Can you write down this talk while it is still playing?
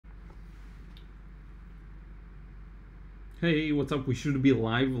Hey, what's up? We should be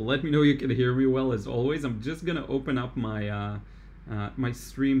live. Let me know you can hear me well as always. I'm just gonna open up my my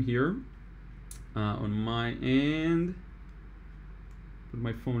stream here on my end. Put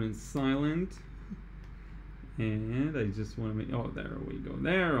my phone in silent, and I just want to make. Oh, there we go.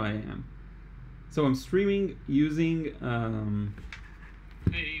 There I am. So I'm streaming using.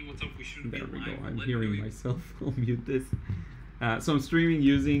 Hey, what's up? We should be live. There we go. I'm hearing myself. I'll mute this. So I'm streaming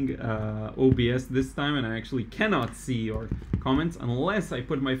using OBS this time, and I actually cannot see your comments unless I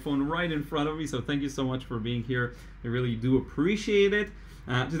put my phone right in front of me. So thank you so much for being here. I really do appreciate it.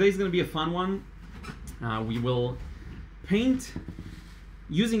 Today's going to be a fun one. We will paint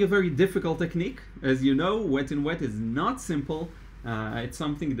using a very difficult technique. As you know, wet in wet is not simple. It's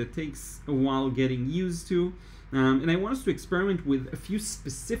something that takes a while getting used to. And I want us to experiment with a few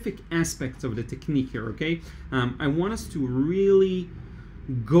specific aspects of the technique here, okay? I want us to really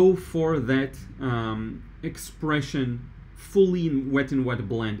go for that expression fully in wet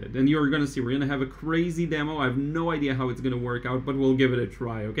blended. And you're gonna see, we're gonna have a crazy demo. I have no idea how it's gonna work out, but we'll give it a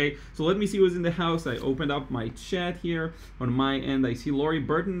try, okay? So let me see who's in the house. I opened up my chat here. On my end, I see Lori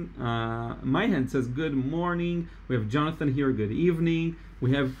Burton. My hand says good morning. We have Jonathan here, good evening.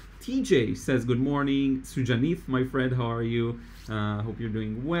 We have TJ says good morning. Sujanith, my friend, how are you? Hope you're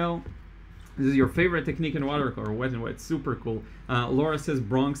doing well. This is your favorite technique in watercolor, wet and wet, super cool. Laura says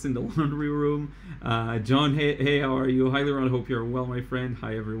Bronx in the laundry room. John, hey, how are you? Hi, Liron, hope you're well, my friend.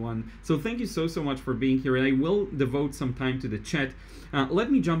 Hi, everyone. So thank you so much for being here, and I will devote some time to the chat.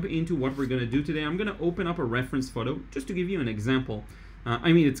 Let me jump into what we're gonna do today. I'm gonna open up a reference photo just to give you an example.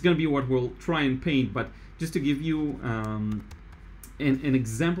 I mean, it's gonna be what we'll try and paint, but just to give you an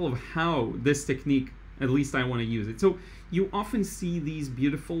example of how this technique, at least I want to use it. So you often see these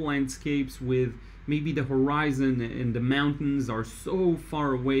beautiful landscapes with maybe the horizon and the mountains are so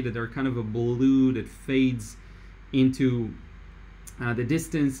far away that they're kind of a blue that fades into the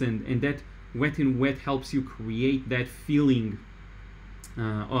distance, and that wet in wet helps you create that feeling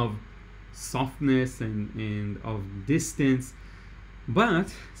of softness and of distance.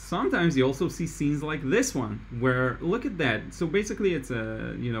 But sometimes you also see scenes like this one, where look at that. So basically, it's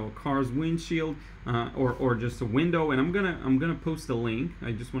a a car's windshield or just a window. And I'm gonna post a link.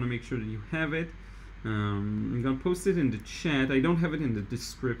 I just want to make sure that you have it. I'm gonna post it in the chat. I don't have it in the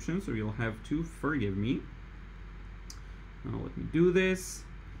description, so you'll have to forgive me. Let me do this.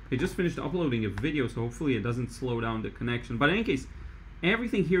 I just finished uploading a video, so hopefully it doesn't slow down the connection. But in any case,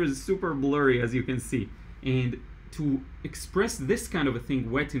 everything here is super blurry, as you can see, and to express this kind of a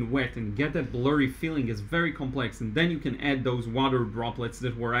thing wet in wet and get that blurry feeling is very complex, and then you can add those water droplets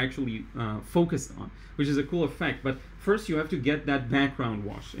that we're actually focused on, which is a cool effect. But first you have to get that background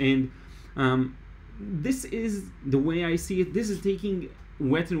wash, and this is the way I see it. This is taking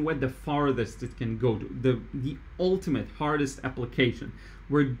wet in wet the farthest it can go to, the ultimate hardest application.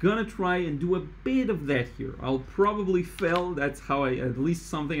 We're gonna try and do a bit of that here. I'll probably fail. That's how at least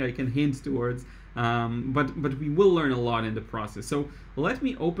something I can hint towards. But we will learn a lot in the process. So let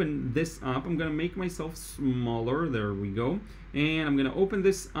me open this up. I'm gonna make myself smaller. There we go. And I'm gonna open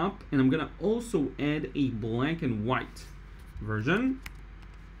this up, and I'm gonna also add a black and white version.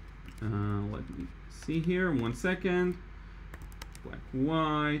 Let me see here. 1 second. Black,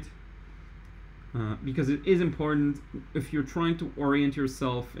 white. Because it is important if you're trying to orient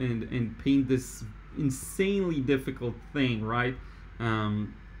yourself and paint this insanely difficult thing, right?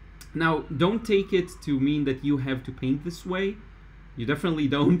 Now, don't take it to mean that you have to paint this way. You definitely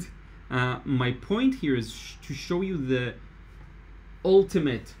don't. My point here is to show you the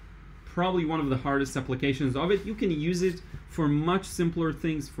ultimate, probably one of the hardest applications of it. You can use it for much simpler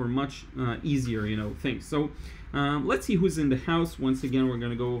things, for much easier, things. So let's see who's in the house. Once again, we're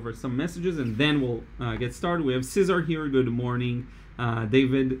going to go over some messages, and then we'll get started. We have Cesar here. Good morning.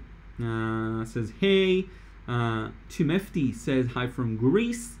 David says, hey. Timefti says, hi from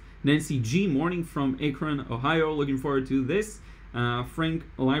Greece. Nancy G, morning from Akron, Ohio. Looking forward to this. Frank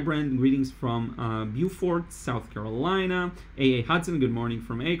Librand, greetings from Beaufort, South Carolina. A.A. Hudson, good morning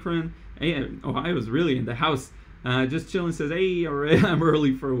from Akron. Ohio's really in the house. Just chilling says, hey, I'm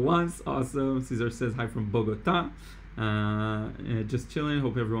early for once. Awesome. Cesar says, hi from Bogota. Just chilling.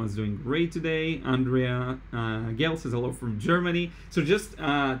 Hope everyone's doing great today. Andrea Gail says hello from Germany. So just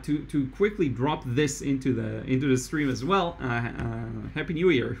to quickly drop this into the stream as well. Happy New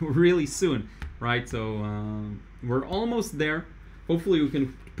Year, really soon, right? So we're almost there. Hopefully we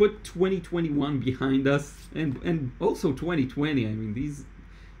can put 2021 behind us, and also 2020. I mean, these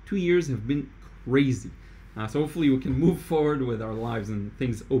 2 years have been crazy. So hopefully we can move forward with our lives and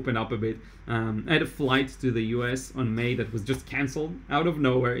things open up a bit. I had a flight to the US on May that was just canceled out of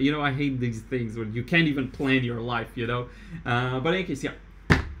nowhere. You know, I hate these things where you can't even plan your life, you know. But in any case, yeah.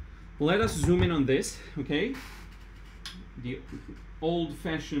 Let us zoom in on this, okay? The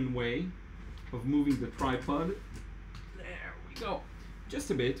old-fashioned way of moving the tripod. There we go. Just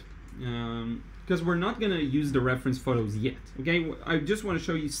a bit. Because we're not going to use the reference photos yet, okay? I just want to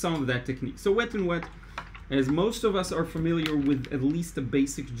show you some of that technique. So wet and wet, as most of us are familiar with at least the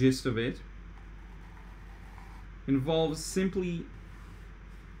basic gist of it, involves simply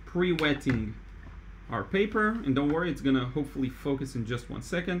pre-wetting our paper. And don't worry, it's going to hopefully focus in just 1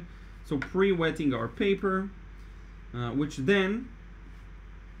 second. So pre-wetting our paper, which then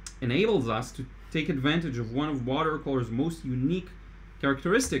enables us to take advantage of one of watercolor's most unique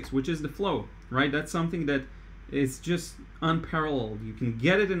characteristics, which is the flow, right? That's something that is just unparalleled. You can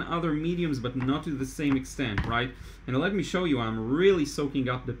get it in other mediums, but not to the same extent, right? And let me show you, I'm really soaking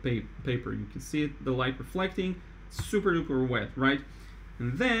up the paper. You can see it, the light reflecting, super duper wet, right?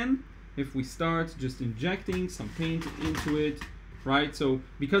 And then if we start just injecting some paint into it, right? So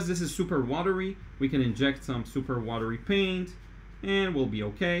because this is super watery, we can inject some super watery paint and we'll be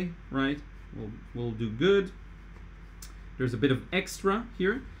okay, right? We'll do good. There's a bit of extra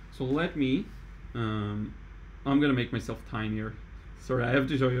here, so let me I'm gonna make myself tinier. Sorry, I have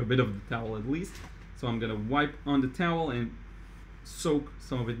to show you a bit of the towel at least. So I'm gonna wipe on the towel and soak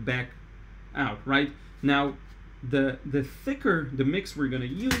some of it back out, right? Now the thicker the mix we're gonna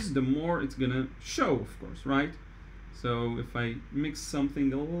use, the more it's gonna show, of course, right? So if I mix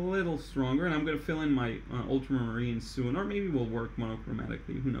something a little stronger, and I'm going to fill in my ultramarine soon, or maybe we'll work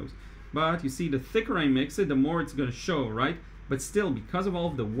monochromatically, who knows. But you see, the thicker I mix it, the more it's going to show, right? But still, because of all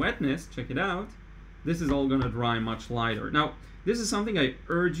of the wetness, check it out, this is all going to dry much lighter. Now, this is something I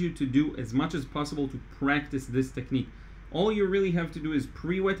urge you to do as much as possible to practice this technique. All you really have to do is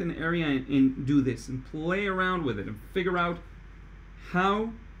pre-wet an area and do this, and play around with it, and figure out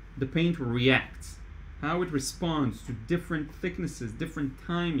how the paint reacts, how it responds to different thicknesses, different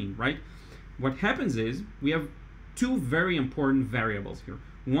timing, right? What happens is we have two very important variables here.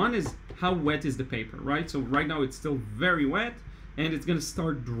 One is how wet is the paper, right? So right now it's still very wet and it's gonna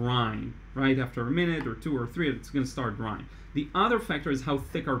start drying, right? After a minute or 2 or 3, it's gonna start drying. The other factor is how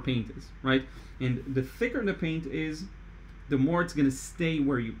thick our paint is, right? And the thicker the paint is, the more it's gonna stay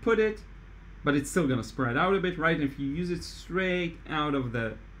where you put it, but it's still gonna spread out a bit, right? And if you use it straight out of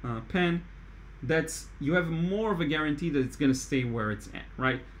the pen, you have more of a guarantee that it's going to stay where it's at,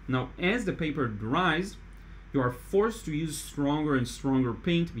 right? Now, as the paper dries, you are forced to use stronger and stronger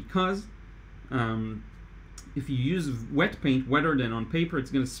paint because if you use wet paint, wetter than on paper,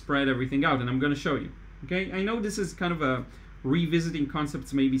 it's going to spread everything out, and I'm going to show you, okay? I know this is kind of a revisiting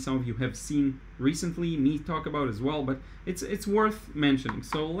concepts maybe some of you have seen recently, me talk about as well, but it's worth mentioning.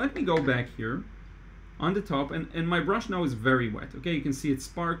 So let me go back here on the top, and my brush now is very wet, okay? You can see it's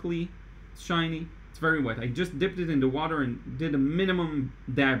sparkly, it's shiny, it's very wet. I just dipped it in the water and did a minimum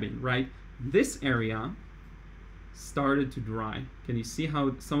dabbing, right? This area started to dry. Can you see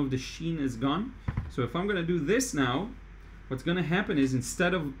how some of the sheen is gone? So if I'm gonna do this now, what's gonna happen is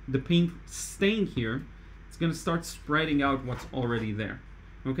instead of the paint staying here, it's gonna start spreading out what's already there.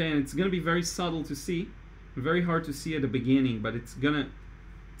 Okay, and it's gonna be very subtle to see, very hard to see at the beginning, but it's gonna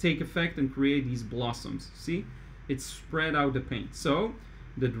take effect and create these blossoms. See? It's spread out the paint. So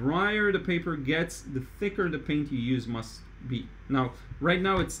the drier the paper gets, the thicker the paint you use must be. Now, right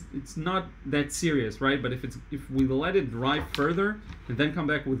now it's not that serious, right? But if we let it dry further and then come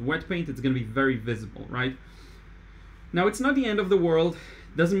back with wet paint, it's going to be very visible, right? Now, it's not the end of the world.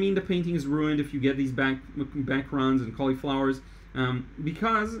 Doesn't mean the painting is ruined if you get these backgrounds and cauliflowers,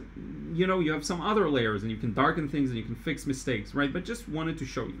 because you know you have some other layers and you can darken things and you can fix mistakes, right? But just wanted to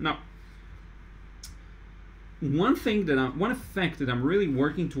show you. Now, one effect that I'm really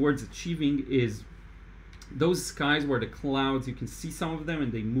working towards achieving is those skies where the clouds, you can see some of them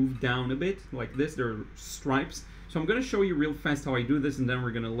and they move down a bit like this. They're stripes. So I'm going to show you real fast how I do this, and then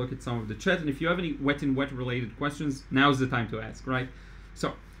we're going to look at some of the chat. And if you have any wet and wet related questions, now's the time to ask, right?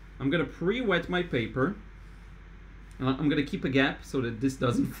 So I'm going to pre-wet my paper. I'm going to keep a gap so that this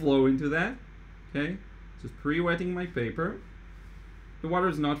doesn't flow into that. Okay, just pre-wetting my paper. The water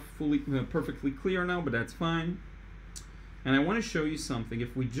is not fully perfectly clear now, but that's fine. And I want to show you something.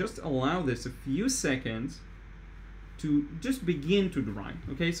 If we just allow this a few seconds to just begin to dry.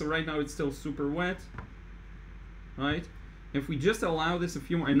 Okay, so right now it's still super wet, right? If we just allow this a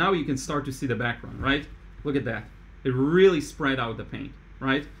few more, and now you can start to see the background, right? Look at that. It really spread out the paint,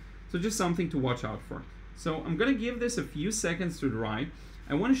 right? So just something to watch out for. So I'm going to give this a few seconds to dry.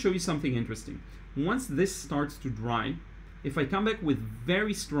 I want to show you something interesting. once this starts to dry, if I come back with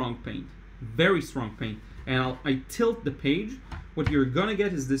very strong paint, and I tilt the page, what you're gonna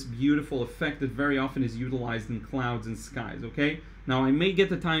get is this beautiful effect that very often is utilized in clouds and skies, okay? Now I may get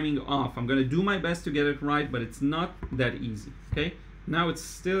the timing off. I'm gonna do my best to get it right, but it's not that easy, okay? Now it's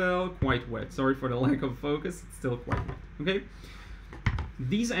still quite wet. Sorry for the lack of focus, it's still quite wet, okay?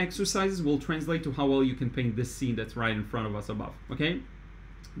 These exercises will translate to how well you can paint this scene that's right in front of us above, okay?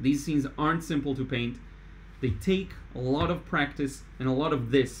 These scenes aren't simple to paint. They take a lot of practice and a lot of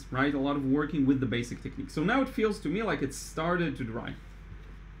this, right? A lot of working with the basic technique. So now it feels to me like it started to dry.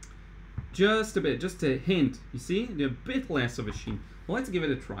 Just a bit, just a hint. You see? A bit less of a sheen. Well, let's give it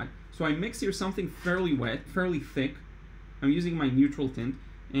a try. So I mix here something fairly wet, fairly thick. I'm using my neutral tint.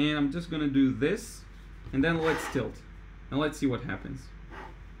 And I'm just going to do this. And then let's tilt. And let's see what happens.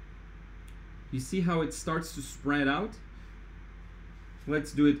 You see how it starts to spread out?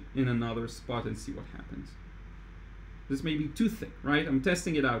 Let's do it in another spot and see what happens. This may be too thick, right? I'm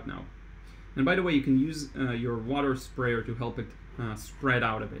testing it out now. And by the way, you can use your water sprayer to help it spread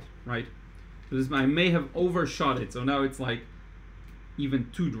out a bit, right? So this, I may have overshot it, so now it's like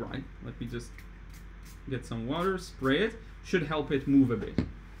even too dry. Let me just get some water, spray it. Should help it move a bit,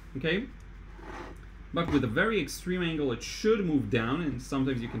 okay? But with a very extreme angle, it should move down, and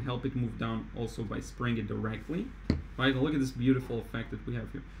sometimes you can help it move down also by spraying it directly, right? Look at this beautiful effect that we have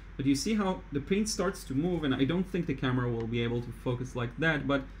here. But you see how the paint starts to move, and I don't think the camera will be able to focus like that,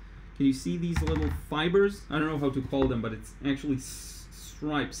 but can you see these little fibers? I don't know how to call them, but it's actually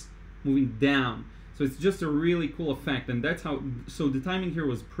stripes moving down. So it's just a really cool effect, and that's how, so the timing here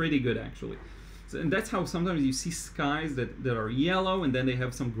was pretty good actually. So, and that's how sometimes you see skies that are yellow, and then they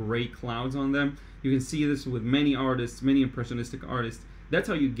have some gray clouds on them. You can see this with many artists, many impressionistic artists. That's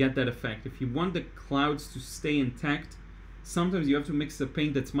how you get that effect. If you want the clouds to stay intact, sometimes you have to mix a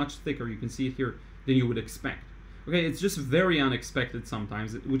paint that's much thicker, you can see it here, than you would expect. Okay, it's just very unexpected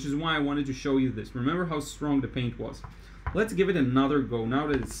sometimes, which is why I wanted to show you this. Remember how strong the paint was. Let's give it another go now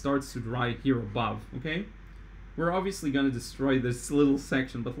that it starts to dry here above, okay? We're obviously gonna destroy this little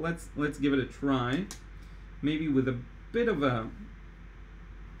section, but let's give it a try. Maybe with a bit of a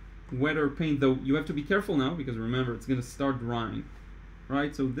wetter paint, though you have to be careful now, because remember, it's gonna start drying.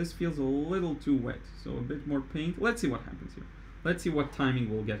 Right, so this feels a little too wet. So a bit more paint. Let's see what happens here. Let's see what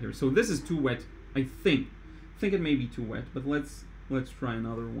timing we'll get here. So this is too wet, I think. I think it may be too wet, but let's try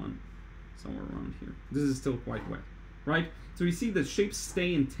another one somewhere around here. This is still quite wet, right? So you see the shapes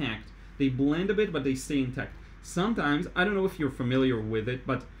stay intact. They blend a bit, but they stay intact. Sometimes, I don't know if you're familiar with it,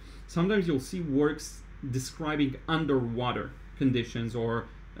 but sometimes you'll see works describing underwater conditions or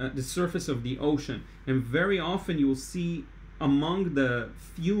the surface of the ocean. And very often you'll see among the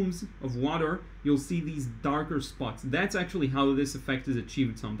fumes of water, you'll see these darker spots. That's actually how this effect is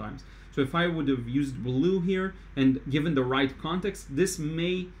achieved sometimes. So if I would have used blue here and given the right context, this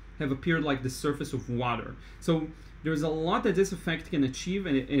may have appeared like the surface of water. So there's a lot that this effect can achieve,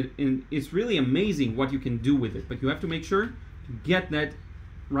 and it's really amazing what you can do with it. But you have to make sure to get that,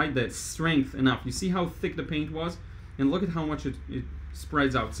 right, that strength enough. You see how thick the paint was? And look at how much it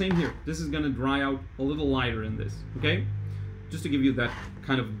spreads out. Same here. This is gonna dry out a little lighter in this, okay? Just to give you that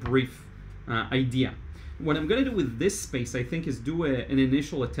kind of brief idea. What I'm going to do with this space, I think, is do an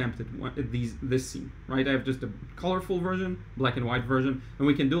initial attempt at this scene, right? I have just a colorful version, black and white version, and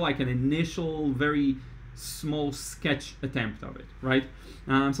we can do like an initial, very small sketch attempt of it, right?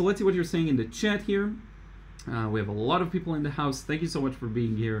 So let's see what you're saying in the chat here. We have a lot of people in the house. Thank you so much for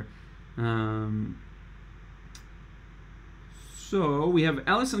being here. So we have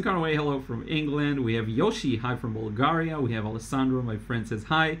Alison Conway, hello from England. We have Yoshi, hi from Bulgaria. We have Alessandro, my friend, says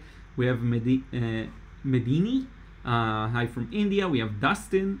hi. We have Medini, hi from India. We have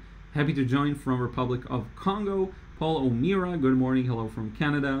Dustin, happy to join from Republic of Congo. Paul O'Meara, good morning, hello from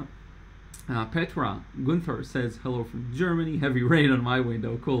Canada. Petra Gunther says hello from Germany. Heavy rain on my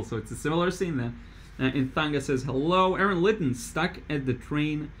window, cool. So it's a similar scene then. Inthanga says hello. Aaron Litton, stuck at the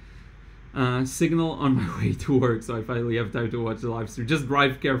train signal on my way to work, so I finally have time to watch the live stream. Just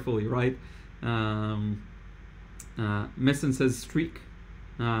drive carefully, right? Messon says streak.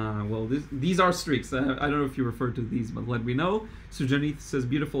 Well, these are streaks. I don't know if you refer to these, but let me know. Sujanith says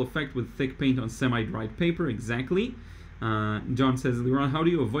beautiful effect with thick paint on semi-dried paper. Exactly. John says, Liron, how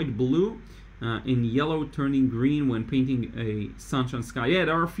do you avoid blue in yellow turning green when painting a sunshine sky? Yeah,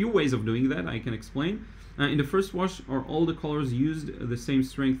 there are a few ways of doing that. I can explain. In the first wash, are all the colors used the same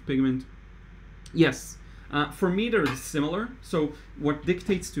strength pigment? Yes. For me, they're similar. So what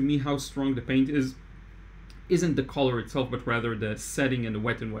dictates to me how strong the paint isn't the color itself, but rather the setting and the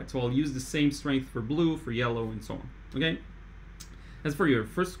wet and wet. So I'll use the same strength for blue, for yellow, and so on. Okay? As for your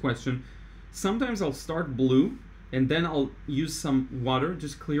first question, Sometimes I'll start blue, and then I'll use some water,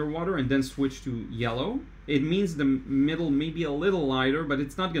 just clear water, and then switch to yellow. It means the middle may be a little lighter, but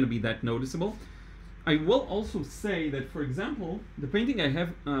it's not going to be that noticeable. I will also say that, for example, the painting I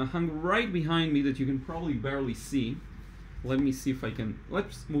have hung right behind me that you can probably barely see. Let me see if I can,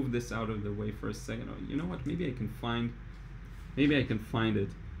 let's move this out of the way for a second. Oh, you know what, maybe I can find it.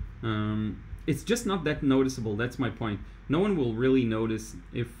 It's just not that noticeable, that's my point. No one will really notice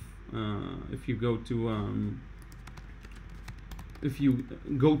if you go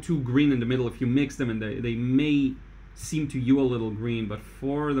too green in the middle, if you mix them, and they may seem to you a little green, but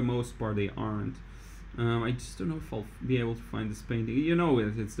for the most part they aren't. I just don't know if I'll be able to find this painting. You know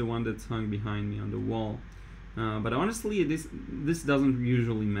it's the one that's hung behind me on the wall. But honestly, this doesn't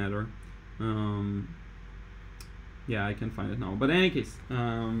usually matter. Yeah, I can find it now. But in any case,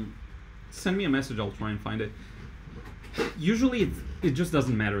 send me a message, I'll try and find it. Usually it just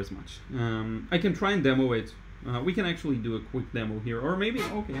doesn't matter as much. I can try and demo it. We can actually do a quick demo here, or maybe,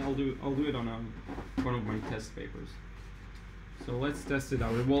 okay, I'll do it on one of my test papers. So let's test it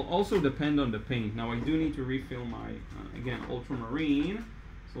out. It will also depend on the paint. Now I do need to refill my, again, ultramarine.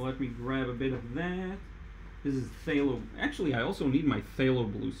 So let me grab a bit of that. This is phthalo. Actually, I also need my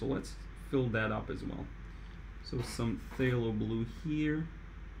phthalo blue, so let's fill that up as well. So some phthalo blue here.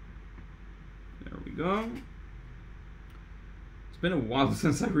 There we go. It's been a while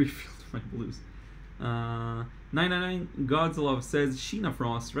since I refilled my blues. 999 God's Love says, Sheena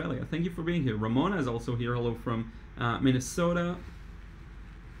from Australia, thank you for being here. Ramona is also here. Hello from Minnesota.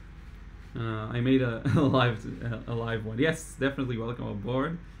 I made a live one. Yes, definitely welcome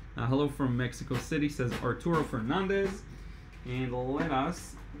aboard. Hello from Mexico City, says Arturo Fernandez. And let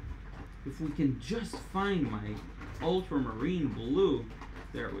us, if we can just find my ultramarine blue.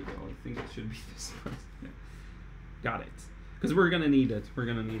 There we go. I think it should be this one. Yeah. Got it. Because we're going to need it. We're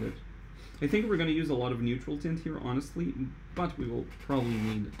going to need it. I think we're going to use a lot of neutral tint here, honestly, but we will probably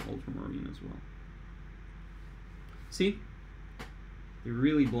need ultramarine as well. See? We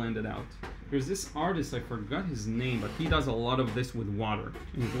really blend it out. There's this artist, I forgot his name, but he does a lot of this with water.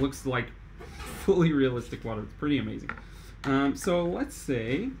 And it looks like fully realistic water. It's pretty amazing. So let's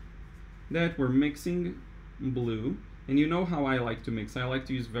say that we're mixing blue. And you know how I like to mix. I like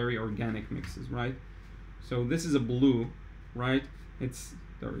to use very organic mixes, right? So this is a blue, right?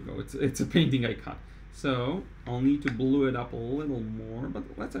 There we go. It's a painting I cut. So I'll need to blue it up a little more, but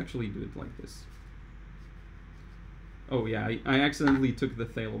let's actually do it like this. Oh yeah, I accidentally took the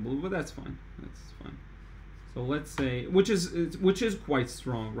phthalo blue, but that's fine. That's fine. So let's say, which is quite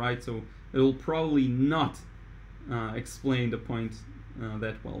strong, right? So it'll probably not explain the point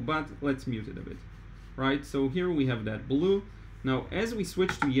that well, but let's mute it a bit, right? So here we have that blue. Now as we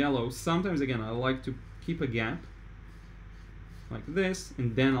switch to yellow, sometimes again I like to keep a gap like this,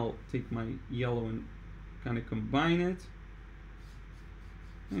 and then I'll take my yellow and kind of combine it.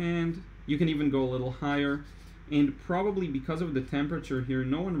 And you can even go a little higher. And probably because of the temperature here,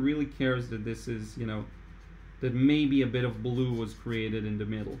 no one really cares that this is, you know, that maybe a bit of blue was created in the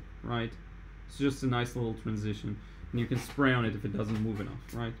middle, right? It's just a nice little transition. And you can spray on it if it doesn't move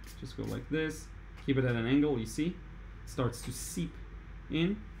enough, right? Just go like this, keep it at an angle, you see? It starts to seep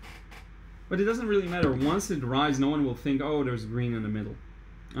in. But it doesn't really matter. Once it dries, no one will think, oh, there's green in the middle.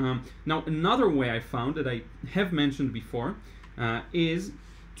 Now, another way I found that I have mentioned before is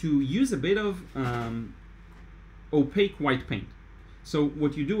to use a bit of opaque white paint. So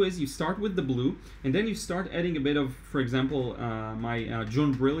what you do is you start with the blue, and then you start adding a bit of, for example, my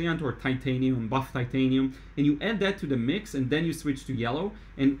June Brilliant or Titanium, Buff Titanium, and you add that to the mix, and then you switch to yellow.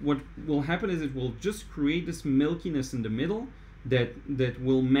 And what will happen is it will just create this milkiness in the middle that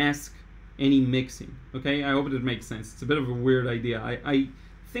will mask any mixing. Okay, I hope it makes sense. It's a bit of a weird idea. I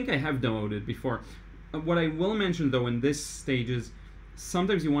think I have demoed it before. What I will mention though in this stage is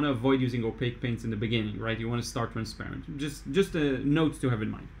sometimes you want to avoid using opaque paints in the beginning, right? You want to start transparent. Just a note to have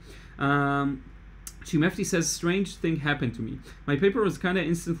in mind. Chimefti says, strange thing happened to me. My paper was kind of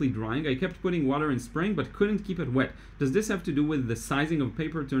instantly drying. I kept putting water and spraying, but couldn't keep it wet. Does this have to do with the sizing of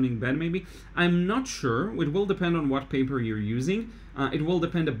paper turning bad, maybe? I'm not sure. It will depend on what paper you're using. It will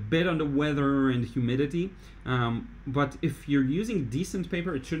depend a bit on the weather and humidity. But if you're using decent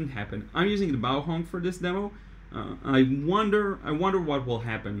paper, it shouldn't happen. I'm using the Bauhong for this demo. I wonder what will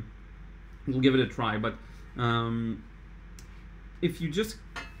happen. We'll give it a try, but if you just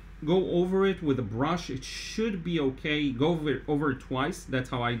go over it with a brush, it should be okay. Go over it twice. That's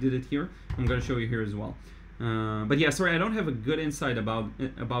how I did it here. I'm going to show you here as well. But yeah, sorry, I don't have a good insight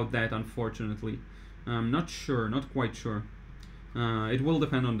about that, unfortunately. I'm not sure, not quite sure. It will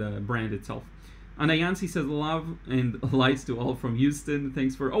depend on the brand itself. Anna Yancey says love and lights to all from Houston.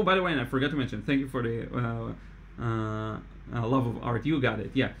 Thanks for... Oh, by the way, and I forgot to mention, thank you for the love of art. You got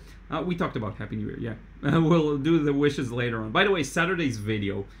it, yeah. We talked about Happy New Year, yeah. We'll do the wishes later on. By the way, Saturday's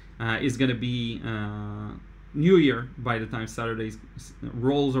video is going to be New Year by the time Saturday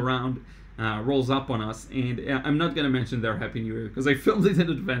rolls around, rolls up on us. And I'm not going to mention their Happy New Year because I filmed it in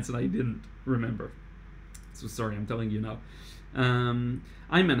advance and I didn't remember. So sorry, I'm telling you now.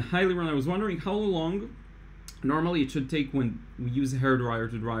 I'm in highly run. I was wondering how long normally it should take when we use a hairdryer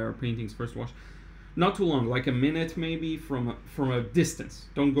to dry our paintings first wash. Not too long, like a minute maybe from a distance.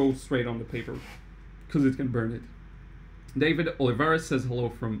 Don't go straight on the paper because it can burn it. David Olivares says hello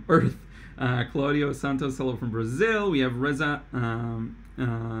from Earth. Claudio Santos, hello from Brazil. We have Reza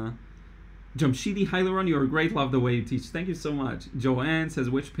Jamshidi, hi Liron, you're great, love the way you teach. Thank you so much. Joanne says,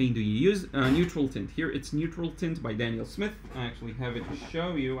 which paint do you use? Neutral tint. Here it's Neutral Tint by Daniel Smith. I actually have it to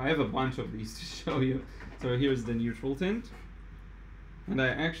show you. I have a bunch of these to show you. So here's the Neutral Tint. And I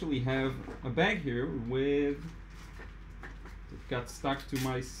actually have a bag here with... It got stuck to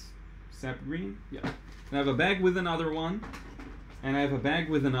my sap green. Yeah. And I have a bag with another one. And I have a bag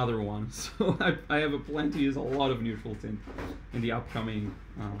with another one. So I have a plan to use a lot of Neutral Tint in the upcoming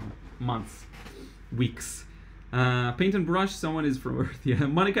months, weeks. Paint and brush, someone is from Earth. Yeah.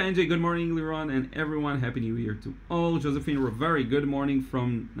 Monica NJ, good morning, Liron, and everyone. Happy New Year to all. Josephine Riveri, good morning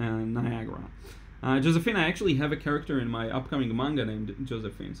from Niagara. Josephine, I actually have a character in my upcoming manga named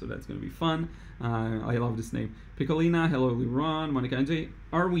Josephine, so that's going to be fun. I love this name. Piccolina, hello, Liron. Monica NJ,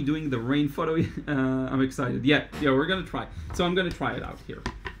 are we doing the rain photo? I'm excited. Yeah, we're going to try. So I'm going to try it out here.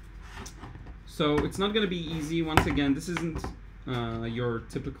 So it's not going to be easy. Once again, this isn't your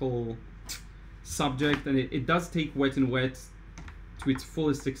typical subject, and it does take wet and wet to its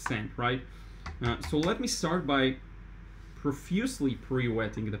fullest extent, right? So let me start by profusely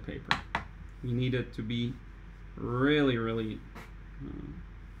pre-wetting the paper. We need it to be really, really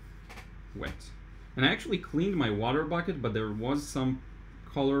wet. And I actually cleaned my water bucket, but there was some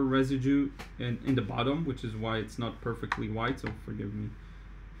color residue in the bottom, which is why it's not perfectly white, so forgive me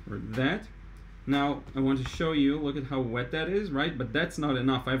for that. Now, I want to show you, look at how wet that is, right? But that's not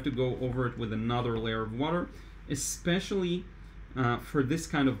enough. I have to go over it with another layer of water, especially for this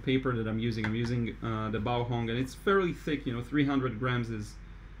kind of paper that I'm using. I'm using the Bao Hong, and it's fairly thick, 300 grams is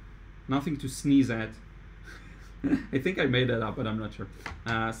nothing to sneeze at. I think I made that up, but I'm not sure.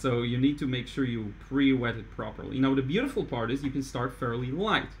 So you need to make sure you pre-wet it properly. Now, the beautiful part is you can start fairly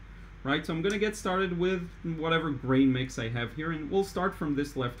light, right? So I'm going to get started with whatever grain mix I have here, and we'll start from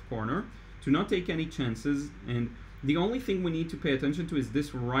this left corner to not take any chances. And the only thing we need to pay attention to is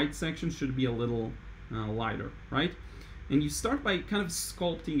this right section should be a little lighter, right? And you start by kind of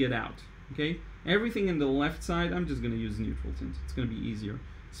sculpting it out, okay? Everything in the left side, I'm just going to use Neutral Tint. It's going to be easier,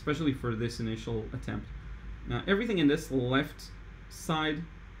 especially for this initial attempt. Everything in this left side,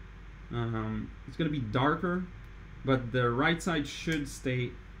 it's going to be darker, but the right side should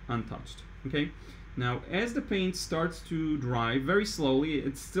stay untouched, okay? Now, as the paint starts to dry, very slowly,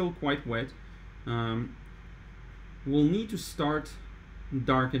 it's still quite wet, we'll need to start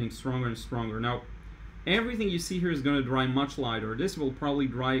darkening stronger and stronger. Now, everything you see here is going to dry much lighter. This will probably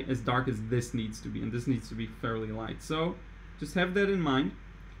dry as dark as this needs to be, and this needs to be fairly light. So, just have that in mind.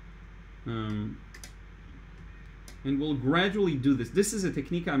 And we'll gradually do this. This is a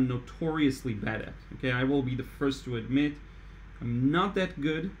technique I'm notoriously bad at. Okay, I will be the first to admit I'm not that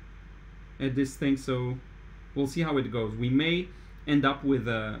good at this thing, so we'll see how it goes. We may end up with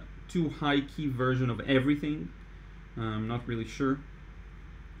a too high key version of everything. I'm not really sure.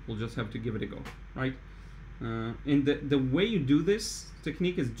 We'll just have to give it a go, right? And the way you do this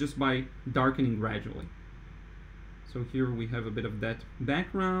technique is just by darkening gradually. So here we have a bit of that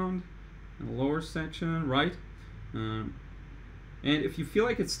background, a lower section, right? And if you feel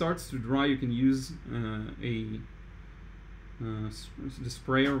like it starts to dry, you can use the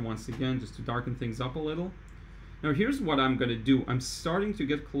sprayer once again just to darken things up a little. Now here's what I'm going to do. I'm starting to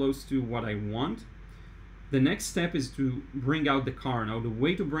get close to what I want. The next step is to bring out the car. Now the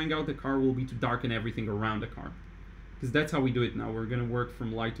way to bring out the car will be to darken everything around the car, because that's how we do it now. We're going to work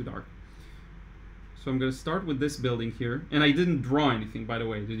from light to dark. So I'm going to start with this building here, and I didn't draw anything, by the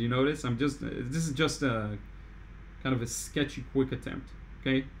way. Did you notice? This is just a kind of a sketchy quick attempt,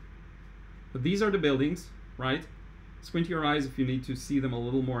 okay? But these are the buildings, right? Squint your eyes if you need to see them a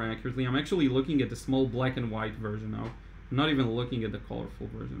little more accurately. I'm actually looking at the small black and white version now. I'm not even looking at the colorful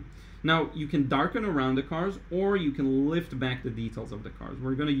version. Now, you can darken around the cars, or you can lift back the details of the cars.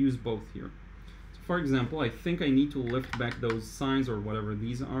 We're going to use both here. So for example, I think I need to lift back those signs or whatever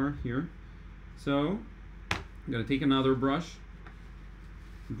these are here. So I'm going to take another brush,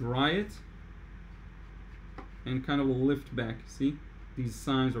 dry it, and kind of lift back, see? These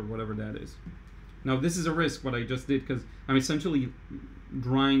signs or whatever that is. Now this is a risk, what I just did, because I'm essentially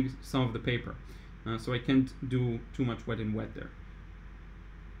drying some of the paper. So I can't do too much wet in wet there.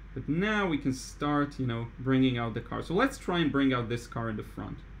 But now we can start, you know, bringing out the car. So let's try and bring out this car in the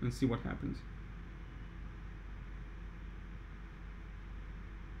front and see what happens.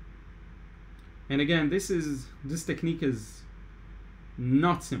 And again, this technique is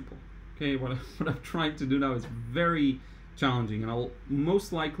not simple. Okay, what I'm trying to do now is very challenging, and I'll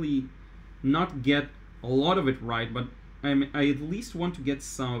most likely not get a lot of it right, but I at least want to get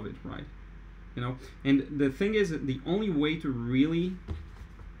some of it right, you know. And the thing is that the only way to really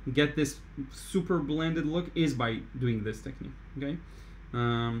get this super blended look is by doing this technique. Okay,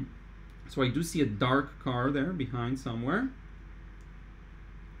 so I do see a dark car there behind somewhere,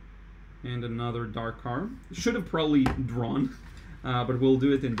 and another dark car. Should have probably drawn, but we'll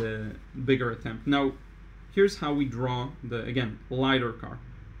do it in the bigger attempt. Now, here's how we draw the, again, lighter car.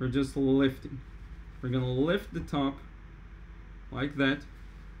 We're just lifting. We're gonna lift the top like that.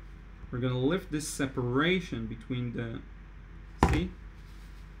 We're gonna lift this separation between the, see,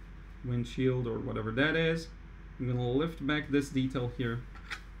 windshield or whatever that is. I'm gonna lift back this detail here.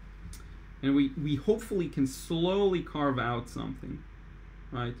 And we hopefully can slowly carve out something,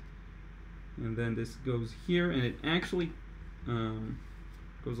 right? And then this goes here, and it actually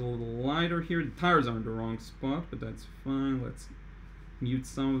goes a little lighter here. The tires are in the wrong spot, but that's fine. Let's mute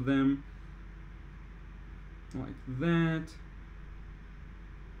some of them like that.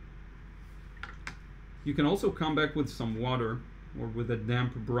 You can also come back with some water or with a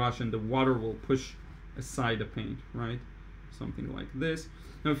damp brush, and the water will push aside the paint, right? Something like this.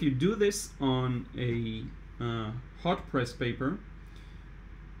 Now, if you do this on a hot press paper,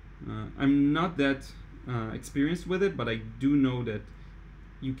 I'm not that experienced with it, but I do know that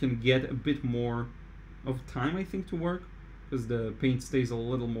you can get a bit more of time, I think, to work, because the paint stays a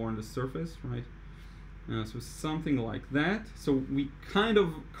little more on the surface, right? So something like that. So we kind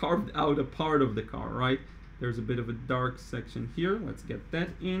of carved out a part of the car, right? There's a bit of a dark section here. Let's get that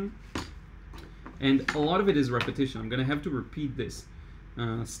in. And a lot of it is repetition. I'm gonna have to repeat this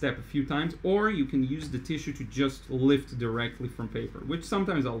step a few times, or you can use the tissue to just lift directly from paper, which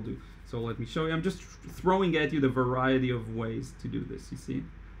sometimes I'll do. So let me show you. I'm just throwing at you the variety of ways to do this. You see,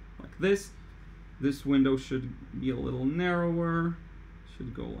 like this. This window should be a little narrower.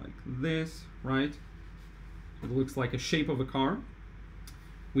 Should go like this, right? So it looks like a shape of a car.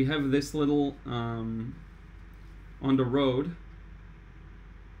 We have this little on the road.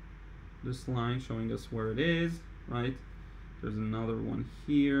 This line showing us where it is, right? There's another one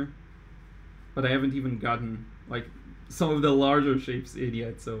here, but I haven't even gotten like some of the larger shapes in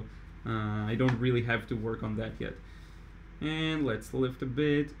yet, so I don't really have to work on that yet. And let's lift a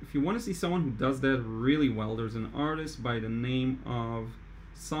bit. If you want to see someone who does that really well, there's an artist by the name of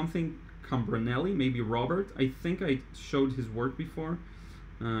something Cambronelli, maybe Robert. I think I showed his work before,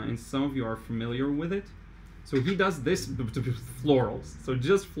 and some of you are familiar with it. So he does this florals, so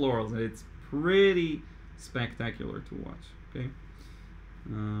just florals, and it's pretty spectacular to watch. Okay,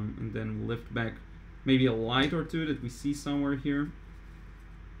 and then lift back maybe a light or two that we see somewhere here.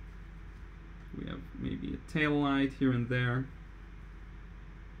 We have maybe a tail light here and there,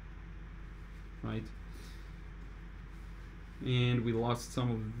 right? And we lost some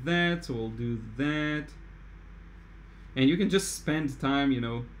of that, so we'll do that. And you can just spend time, you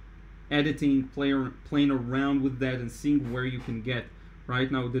know, editing, playing around with that and seeing where you can get. Right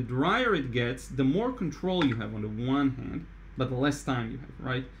now, the drier it gets, the more control you have on the one hand, but the less time you have,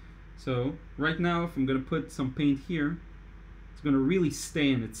 right? So right now, if I'm gonna put some paint here, it's gonna really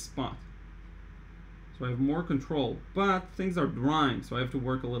stay in its spot. So I have more control, but things are drying, so I have to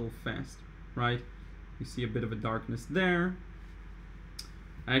work a little fast, right? You see a bit of a darkness there.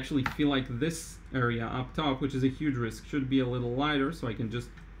 I actually feel like this area up top, which is a huge risk, should be a little lighter, so I can just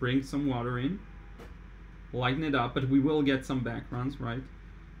bring some water in, lighten it up, but we will get some backgrounds, right?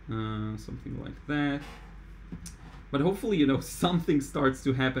 Something like that. But hopefully, you know, something starts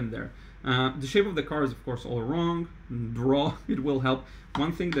to happen there. The shape of the car is, of course, all wrong. Draw, it will help.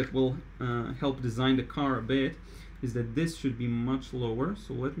 One thing that will help design the car a bit is that this should be much lower.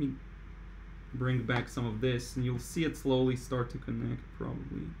 So let me bring back some of this, and you'll see it slowly start to connect,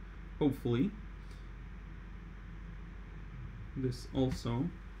 probably, hopefully. This also.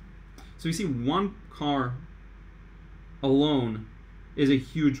 So you see, one car alone is a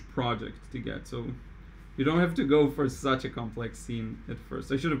huge project to get. So you don't have to go for such a complex scene at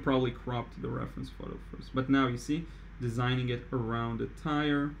first. I should have probably cropped the reference photo first. But now you see, designing it around the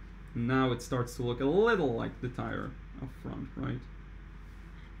tire. Now it starts to look a little like the tire up front, right?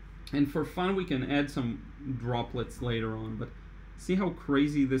 And for fun, we can add some droplets later on, but see how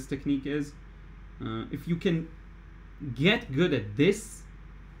crazy this technique is? If you can get good at this,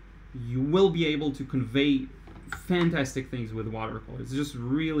 you will be able to convey fantastic things with watercolor. It's just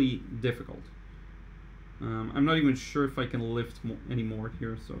really difficult. I'm not even sure if I can lift any more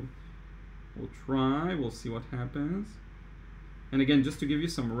here, so we'll try, we'll see what happens. And again, just to give you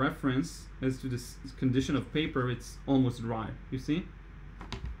some reference as to this condition of paper, it's almost dry, you see?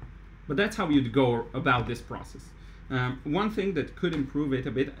 But that's how you'd go about this process. One thing that could improve it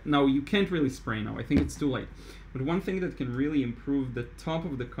a bit, now you can't really spray now, I think it's too late. But one thing that can really improve the top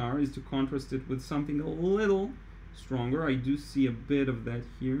of the car is to contrast it with something a little stronger. I do see a bit of that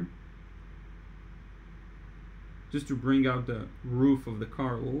here. Just to bring out the roof of the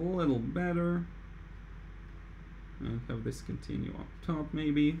car a little better. And have this continue up top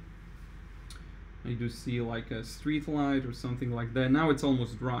maybe. I do see like a street light or something like that. Now it's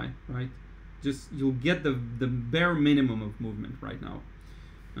almost dry, right? Just, you'll get the bare minimum of movement right now.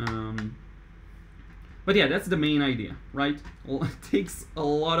 But yeah, that's the main idea, right? Well, it takes a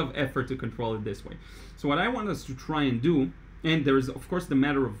lot of effort to control it this way. So what I want us to try and do, and there's of course the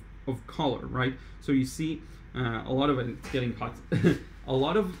matter of color, right? So you see a lot of it, it's getting hot. A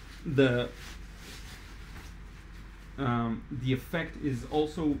lot of the effect is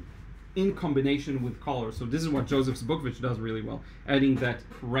also in combination with color. So this is what Joseph Zbukvich does really well, adding that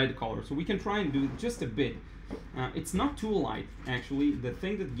red color. So we can try and do just a bit. It's not too light, actually. The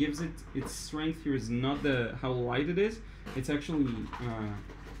thing that gives it its strength here is not how light it is. It's actually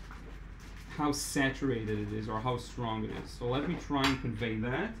how saturated it is or how strong it is. So let me try and convey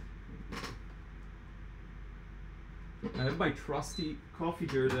that. I have my trusty coffee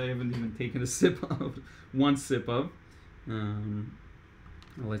here that I haven't even taken a sip of, one sip of.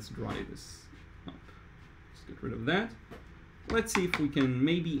 Let's dry this up. Let's get rid of that. Let's see if we can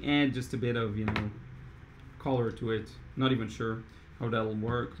maybe add just a bit of, you know, color to it. Not even sure how that'll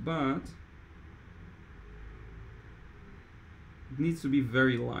work, but it needs to be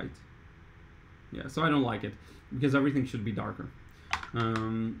very light. Yeah, so I don't like it because everything should be darker.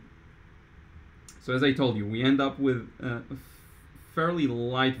 So as I told you, we end up with a fairly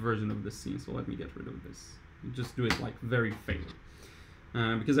light version of this scene. So let me get rid of this. Just do it like very faint.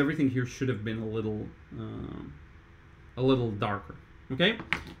 Because everything here should have been a little darker. Okay,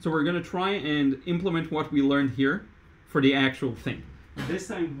 so we're gonna try and implement what we learned here for the actual thing. This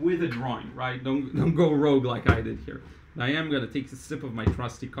time with a drawing, right? Don't go rogue like I did here. I am gonna take a sip of my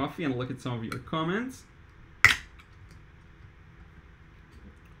trusty coffee and look at some of your comments.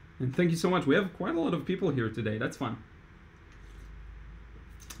 And thank you so much. We have quite a lot of people here today. That's fun.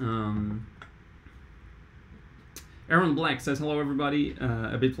 Aaron Black says, hello everybody,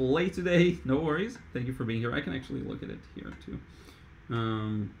 a bit late today, no worries, thank you for being here. I can actually look at it here too.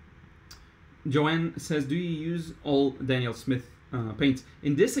 Joanne says, do you use all Daniel Smith paints?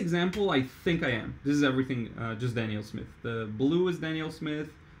 In this example, I think I am. This is everything just Daniel Smith. The blue is Daniel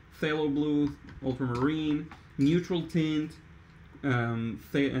Smith, phthalo blue, ultramarine, neutral tint,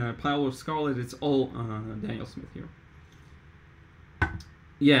 pile of scarlet, it's all Daniel Smith here.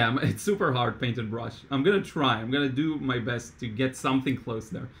 Yeah, it's super hard painted brush. I'm gonna try. I'm gonna do my best to get something close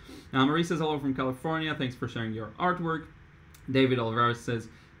there. Marie says hello from California. Thanks for sharing your artwork. David Alvarez says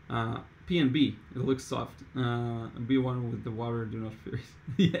P&B. It looks soft. Be one with the water. Do not fear it.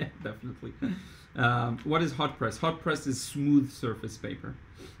 Yeah, definitely. What is hot press? Hot press is smooth surface paper.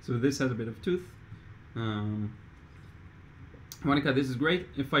 So this has a bit of tooth. Monica, this is great.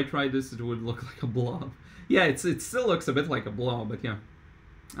 If I tried this, it would look like a blob. Yeah, it still looks a bit like a blob, but yeah.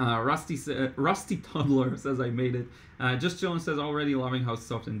 Rusty Toddler says I made it. Just Jones says already loving how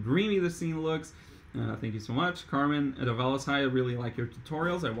soft and dreamy the scene looks. Thank you so much. Carmen Davalos, hi, I really like your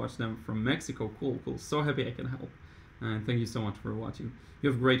tutorials. I watched them from Mexico. Cool. So happy I can help. And thank you so much for watching. You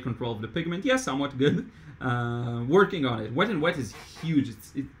have great control of the pigment. Yes, somewhat good. Working on it. Wet and Wet is huge.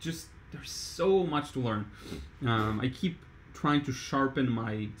 It just, there's so much to learn. I keep trying to sharpen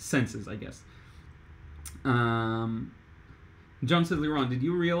my senses, I guess. John said, Liron, did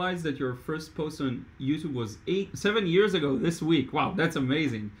you realize that your first post on YouTube was 7 years ago this week? Wow, that's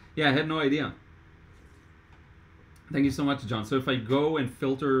amazing. Yeah, I had no idea. Thank you so much, John. So if I go and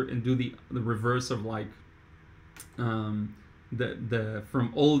filter and do the reverse of like the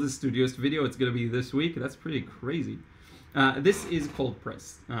from oldest to newest video, it's gonna be this week. That's pretty crazy. This is cold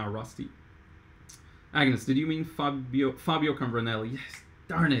press, Rusty. Agnes, did you mean Fabio Cambronelli? Yes,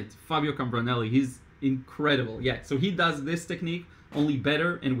 darn it, Fabio Cambronelli. He's incredible. Yeah, so he does this technique only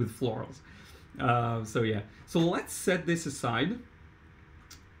better and with florals. So yeah, so let's set this aside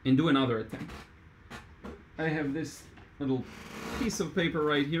and do another attempt. I have this little piece of paper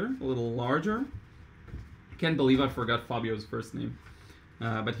right here, a little larger. Can't believe I forgot Fabio's first name,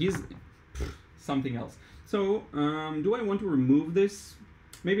 but he's something else. So, do I want to remove this?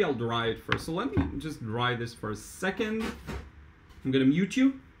 Maybe I'll dry it first. So let me just dry this for a second. I'm gonna mute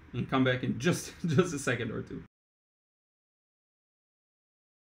you and come back in just a second or two.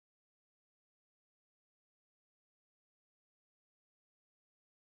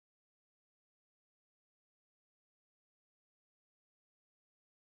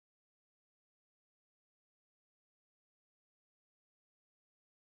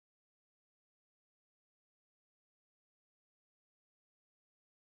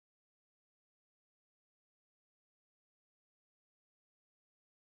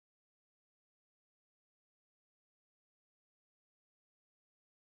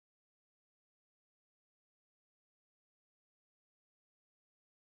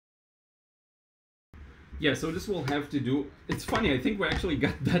 Yeah, so this will have to do. It's funny, I think we actually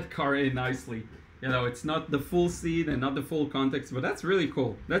got that car in nicely. You know, it's not the full seat and not the full context, but that's really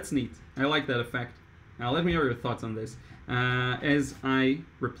cool. That's neat. I like that effect. Now let me know your thoughts on this. As I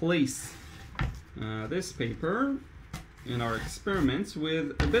replace this paper in our experiments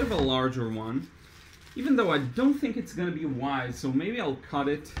with a bit of a larger one, even though I don't think it's going to be wise, so maybe I'll cut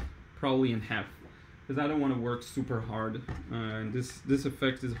it probably in half, because I don't want to work super hard. This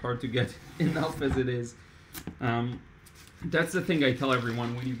effect is hard to get enough as it is. That's the thing I tell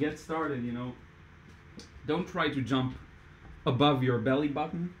everyone when you get started, you know, don't try to jump above your belly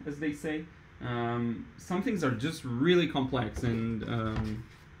button, as they say. Some things are just really complex, and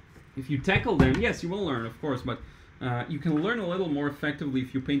if you tackle them, yes, you will learn, of course, but you can learn a little more effectively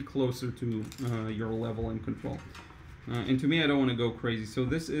if you paint closer to your level and control. And to me, I don't want to go crazy. So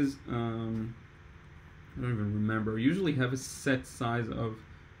this is, I don't even remember. I usually have a set size of,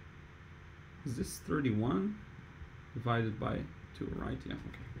 is this 31? Divided by 2, right? Yeah,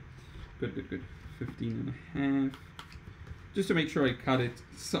 okay. Good. 15 and a half. Just to make sure I cut it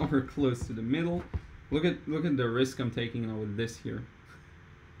somewhere close to the middle. Look at the risk I'm taking now with this here.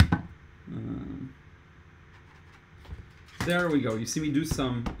 There we go. You see me do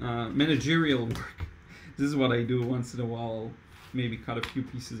some managerial work. This is what I do once in a while. I'll maybe cut a few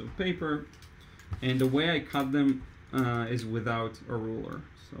pieces of paper. And the way I cut them is without a ruler.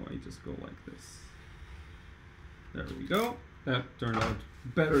 So I just go like this. There we go. That turned out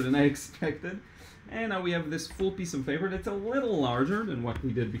better than I expected. And now we have this full piece of paper that's a little larger than what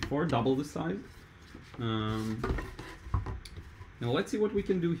we did before, double the size. Now let's see what we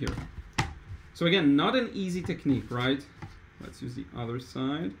can do here. So again, not an easy technique, right? Let's use the other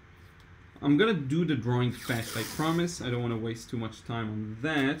side. I'm gonna do the drawing fast, I promise. I don't want to waste too much time on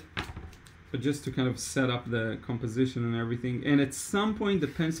that. But just to kind of set up the composition and everything. And at some point, the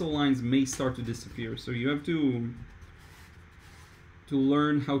pencil lines may start to disappear. So you have to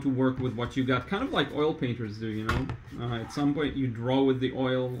learn how to work with what you got. Kind of like oil painters do, you know. At some point, you draw with the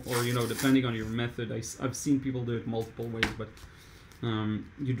oil, or, you know, depending on your method. I've seen people do it multiple ways, but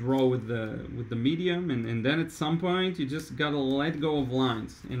you draw with the medium, and then at some point, you just gotta let go of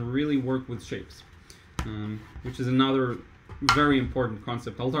lines and really work with shapes, which is another very important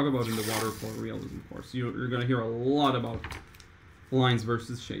concept I'll talk about in the watercolor realism course. You're going to hear a lot about lines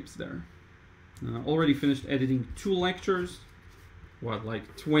versus shapes there. Already finished editing 2 lectures. What,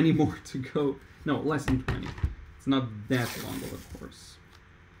 like 20 more to go? No, less than 20. It's not that long of a course.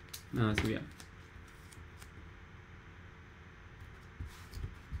 So yeah.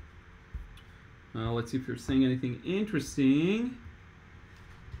 Let's see if you're saying anything interesting.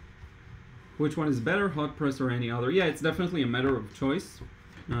 Which one is better, hot press or any other? Yeah, it's definitely a matter of choice.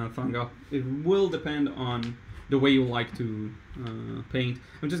 Thumb up. It will depend on the way you like to paint.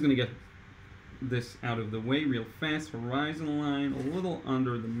 I'm just gonna get this out of the way real fast. Horizon line, a little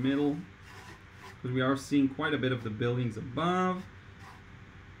under the middle, because we are seeing quite a bit of the buildings above.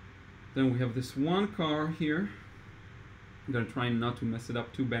 Then we have this one car here. I'm gonna try not to mess it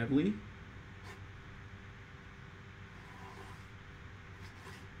up too badly.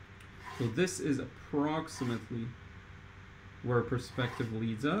 So this is approximately where perspective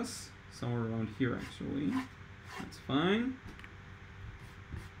leads us. Somewhere around here, actually. That's fine.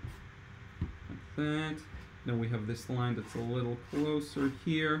 Like that. Then we have this line that's a little closer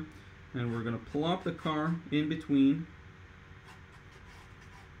here. And we're going to plop the car in between.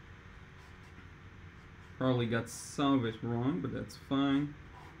 Probably got some of it wrong, but that's fine.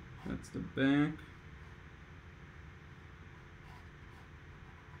 That's the back.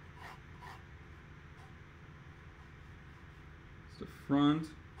 The front.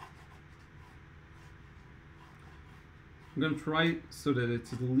 I'm gonna try so that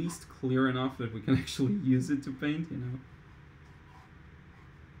it's at least clear enough that we can actually use it to paint, you know.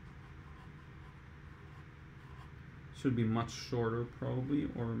 Should be much shorter probably,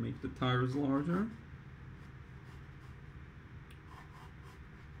 or make the tires larger.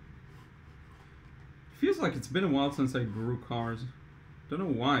 Feels like it's been a while since I drew cars. Don't know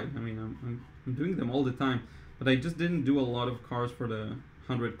why. I mean, I'm doing them all the time, but I just didn't do a lot of cars for the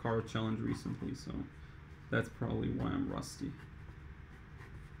 100 car challenge recently, so that's probably why I'm rusty.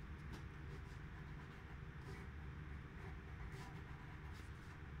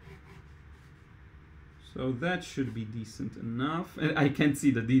 So that should be decent enough. And I can't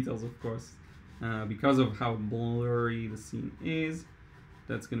see the details, of course, because of how blurry the scene is.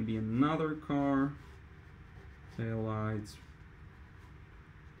 That's going to be another car. Taillights.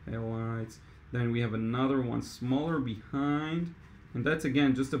 Taillights. Then we have another one smaller behind. And that's,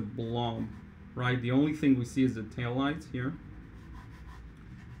 again, just a blob, right? The only thing we see is the taillights here.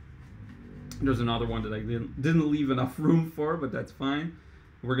 There's another one that I didn't leave enough room for, but that's fine.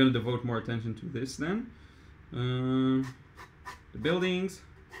 We're going to devote more attention to this then. The buildings.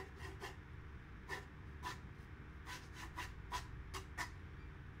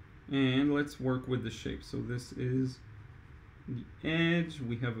 And let's work with the shape. So this is the edge.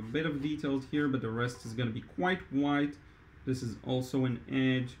 We have a bit of details here, but the rest is going to be quite white. This is also an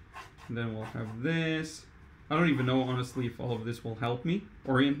edge. And then we'll have this. I don't even know, honestly, if all of this will help me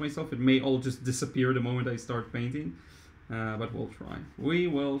orient myself. It may all just disappear the moment I start painting. But we'll try. We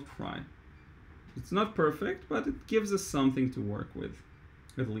will try. It's not perfect, but it gives us something to work with,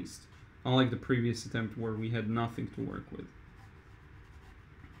 at least. Unlike the previous attempt where we had nothing to work with.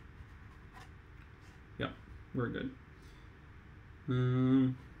 Yeah, we're good.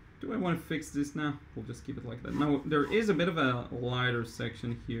 Do I want to fix this now? We'll just keep it like that. Now, there is a bit of a lighter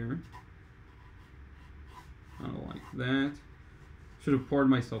section here. I don't like that. Should have poured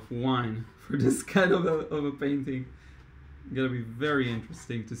myself wine for this kind of a painting. Gonna be very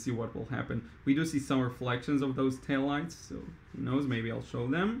interesting to see what will happen. We do see some reflections of those taillights, so who knows, maybe I'll show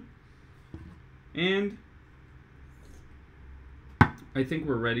them. And I think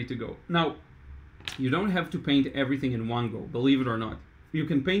we're ready to go. Now, you don't have to paint everything in one go, believe it or not. You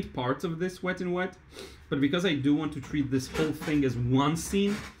can paint parts of this wet and wet, but because I do want to treat this whole thing as one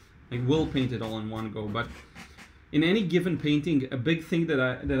scene, I will paint it all in one go. But in any given painting, a big thing that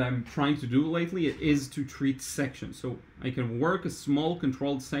I'm trying to do lately is to treat sections. So I can work a small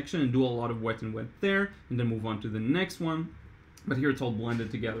controlled section and do a lot of wet and wet there, and then move on to the next one. But here it's all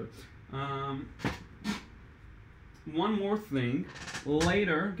blended together. One more thing.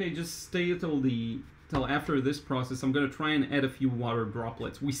 Later, okay, just stay till after this process. I'm gonna try and add a few water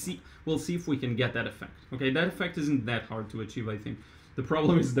droplets. We'll see if we can get that effect. Okay, that effect isn't that hard to achieve, I think. The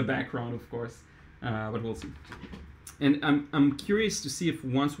problem is the background, of course. But we'll see. And I'm curious to see if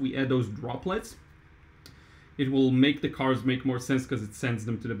once we add those droplets, it will make the cars make more sense because it sends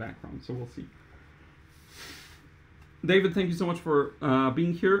them to the background. So we'll see. David, thank you so much for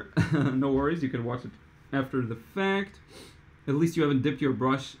being here. No worries, you can watch it after the fact. At least you haven't dipped your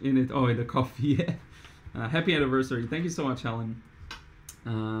brush in it. Oh, in the coffee. Yeah. Happy anniversary. Thank you so much, Helen.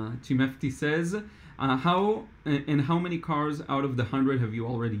 Chimefti says, how many cars out of the 100 have you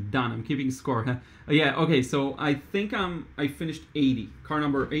already done? I'm keeping score. Yeah, okay, so I think I finished 80. Car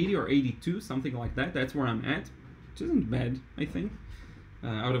number 80 or 82, something like that. That's where I'm at, which isn't bad, I think.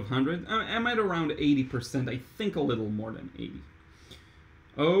 Out of 100. I'm at around 80%. I think a little more than 80.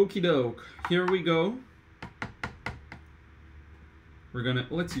 Okie doke. Here we go.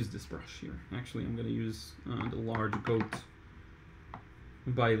 Let's use this brush here. Actually, I'm gonna use the large goat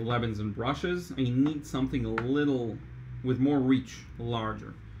by Lebens and brushes. I need something a little with more reach,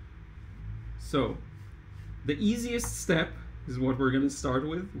 larger. So the easiest step is what we're going to start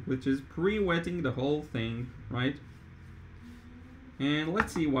with, which is pre-wetting the whole thing, right? And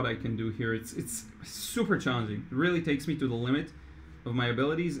let's see what I can do here. It's super challenging. It really takes me to the limit of my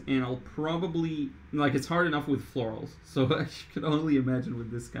abilities, and I'll probably, like, it's hard enough with florals, so I can only imagine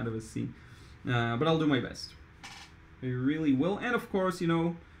with this kind of a scene. But I'll do my best. I really will. And of course, you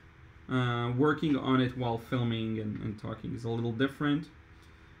know, working on it while filming and talking is a little different.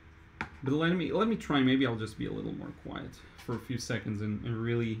 But let me try. Maybe I'll just be a little more quiet for a few seconds and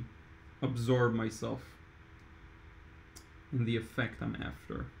really absorb myself in the effect I'm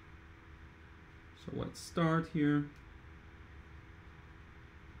after. So let's start here.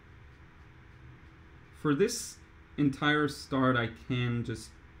 For this entire start, I can just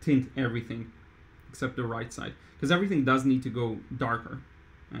tint everything except the right side, because everything does need to go darker,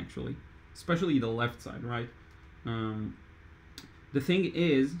 actually, especially the left side, right? The thing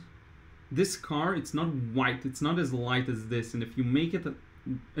is, this car, it's not white, it's not as light as this, and if you make it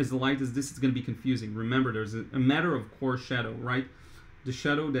as light as this, it's going to be confusing. Remember, there's a matter of core shadow, right? The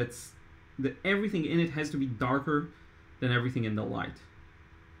shadow everything in it has to be darker than everything in the light.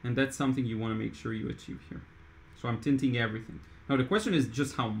 And that's something you want to make sure you achieve here. So I'm tinting everything. Now the question is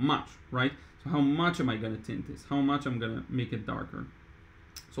just how much, right? So how much am I going to tint this? How much I'm going to make it darker?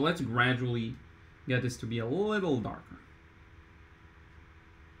 So let's gradually get this to be a little darker.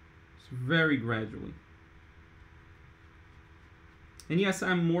 Just very gradually. And yes,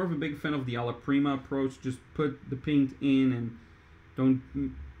 I'm more of a big fan of the alla prima approach. Just put the paint in and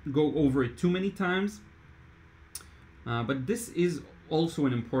don't go over it too many times. But this is also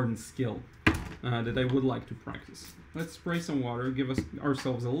an important skill that I would like to practice. Let's spray some water, give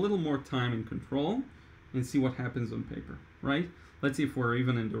ourselves a little more time and control, and see what happens on paper, right? Let's see if we're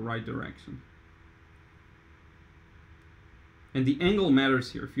even in the right direction. And the angle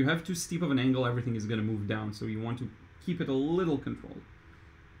matters here. If you have too steep of an angle, everything is going to move down, so you want to keep it a little controlled.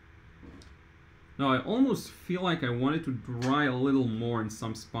 Now, I almost feel like I want it to dry a little more in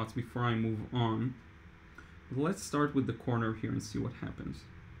some spots before I move on. But let's start with the corner here and see what happens.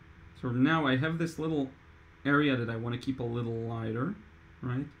 So now I have this little area that I want to keep a little lighter,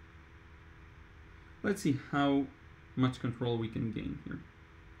 right? Let's see how much control we can gain here.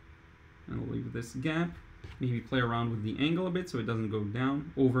 And I'll leave this gap. Maybe play around with the angle a bit so it doesn't go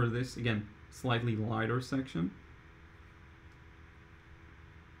down over this, again, slightly lighter section.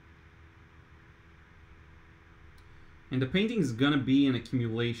 And the painting is gonna be an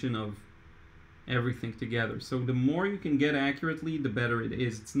accumulation of everything together. So the more you can get accurately, the better it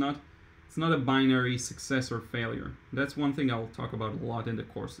is. It's not a binary success or failure. That's one thing I'll talk about a lot in the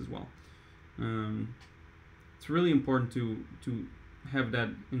course as well. It's really important to have that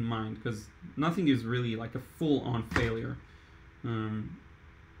in mind, because nothing is really like a full-on failure.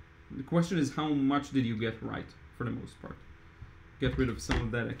 The question is, how much did you get right for the most part? Get rid of some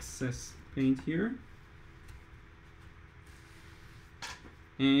of that excess paint here.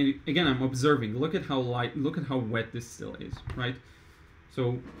 And again, I'm observing. Look at how light, look at how wet this still is, right?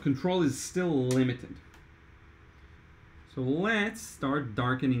 So control is still limited. So let's start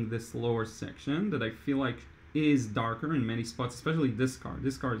darkening this lower section that I feel like is darker in many spots, especially this car.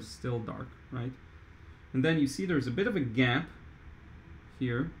 This car is still dark, right? And then you see there's a bit of a gap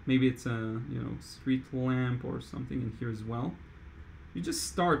here. Maybe it's a street lamp or something in here as well. You just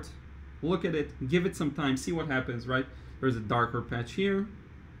start, look at it, give it some time, see what happens, right? There's a darker patch here,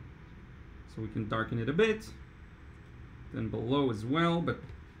 so we can darken it a bit. Then below as well, but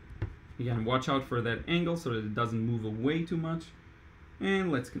again, watch out for that angle so that it doesn't move away too much. And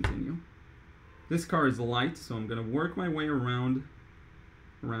let's continue. This car is light, so I'm gonna work my way around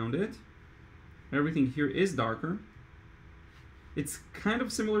it. Everything here is darker. It's kind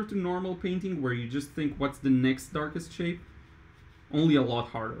of similar to normal painting where you just think what's the next darkest shape, only a lot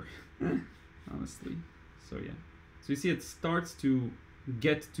harder, honestly. So yeah, so you see it starts to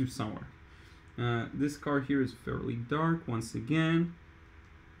get to somewhere. This car here is fairly dark once again,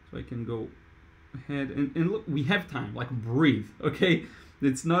 so I can go ahead and look, we have time, like breathe, okay?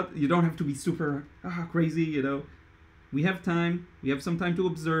 It's not, you don't have to be super crazy, you know. We have time, we have some time to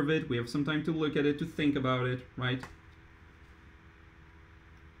observe it, we have some time to look at it, to think about it, right?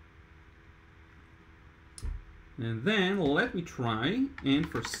 And then let me try, and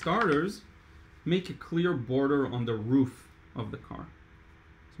for starters, make a clear border on the roof of the car.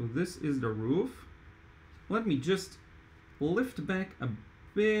 So this is the roof. Let me just lift back a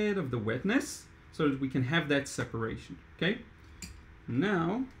bit of the wetness so that we can have that separation, okay?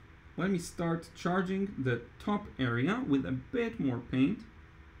 Now, let me start charging the top area with a bit more paint.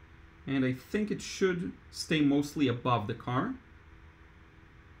 And I think it should stay mostly above the car,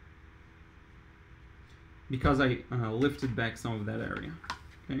 because I lifted back some of that area,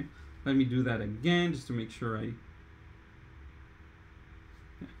 okay? Let me do that again just to make sure I...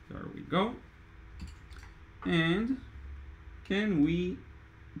 Yeah, there we go. And can we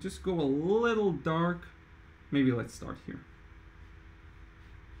just go a little dark? Maybe let's start here.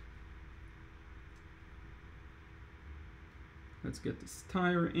 Let's get this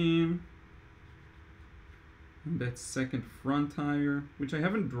tire in. And that second front tire, which I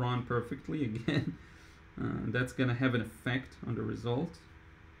haven't drawn perfectly again. That's gonna have an effect on the result.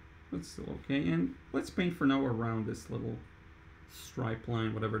 That's still okay. And let's paint for now around this little stripe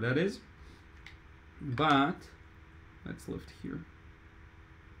line, whatever that is. But let's lift here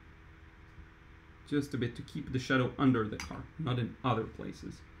just a bit to keep the shadow under the car, not in other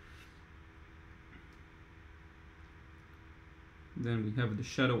places. Then we have the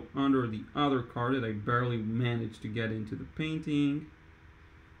shadow under the other car that I barely managed to get into the painting.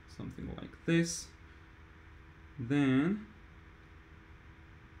 Something like this. Then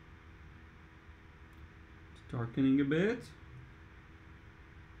darkening a bit.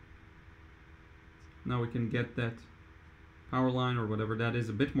 Now we can get that power line or whatever that is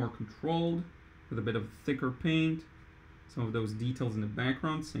a bit more controlled with a bit of thicker paint. Some of those details in the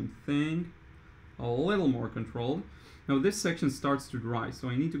background, same thing, a little more controlled. Now this section starts to dry, so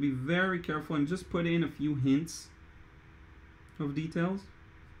I need to be very careful and just put in a few hints of details.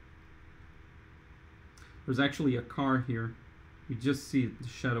 There's actually a car here. You just see the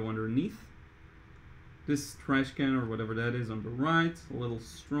shadow underneath. This trash can or whatever that is on the right, a little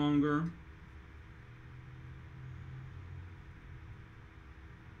stronger.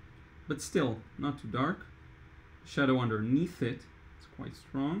 But still, not too dark. Shadow underneath it is quite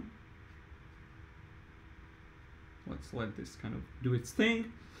strong. Let's let this kind of do its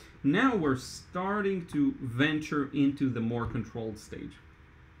thing. Now we're starting to venture into the more controlled stage.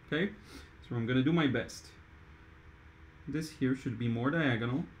 Okay, so I'm going to do my best. This here should be more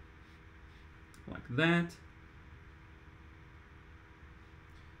diagonal, like that.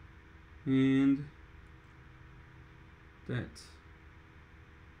 And that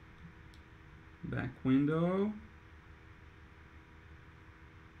back window.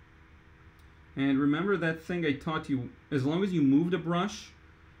 And remember that thing I taught you, as long as you move the brush,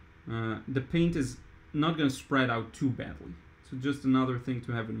 the paint is not going to spread out too badly. So just another thing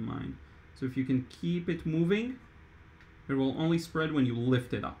to have in mind. So if you can keep it moving, it will only spread when you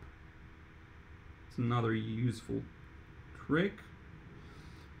lift it up. It's another useful trick.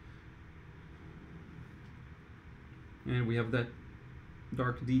 And we have that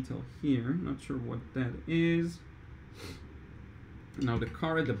dark detail here. Not sure what that is. Now the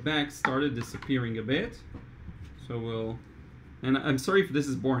car at the back started disappearing a bit. So we'll... And I'm sorry if this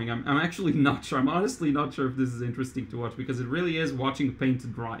is boring. I'm actually not sure. I'm honestly not sure if this is interesting to watch, because it really is watching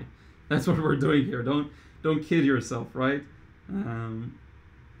paint dry. That's what we're doing here. Don't kid yourself, right?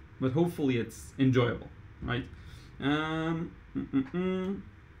 But hopefully it's enjoyable, right? Yeah,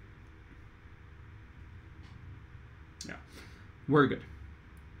 we're good.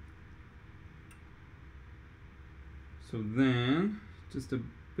 So then, just a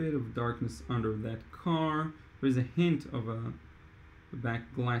bit of darkness under that car. There's a hint of a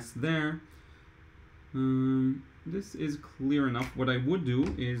back glass there. This is clear enough. What I would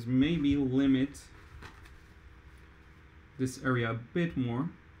do is maybe limit this area a bit more.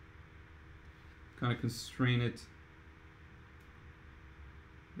 Kind of constrain it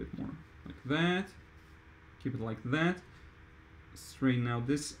a bit more like that. Keep it like that. Straighten out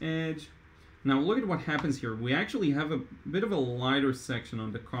this edge. Now look at what happens here. We actually have a bit of a lighter section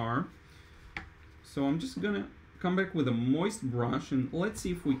on the car. So I'm just gonna come back with a moist brush and let's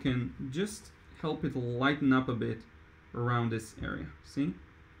see if we can just help it lighten up a bit around this area. See?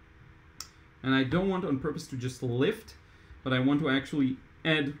 And I don't want on purpose to just lift, but I want to actually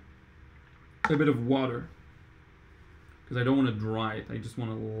add a bit of water, because I don't want to dry it. I just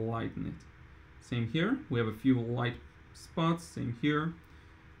want to lighten it. Same here. We have a few light spots. Same here.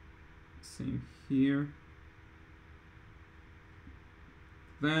 Same here.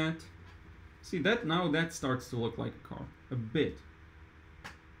 That. See that? Now that starts to look like a car. A bit.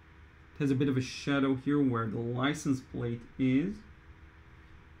 It has a bit of a shadow here where the license plate is.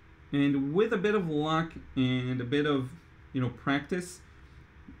 And with a bit of luck and a bit of, practice,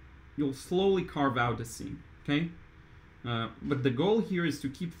 you'll slowly carve out the scene, okay? But the goal here is to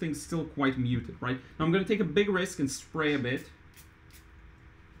keep things still quite muted, right? Now I'm going to take a big risk and spray a bit,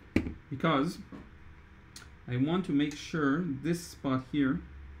 because I want to make sure this spot here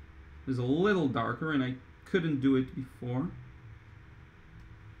is a little darker, and I couldn't do it before.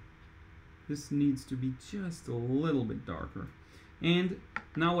 This needs to be just a little bit darker. And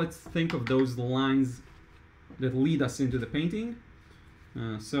now let's think of those lines that lead us into the painting.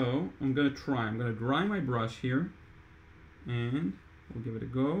 So I'm going to dry my brush here, and we'll give it a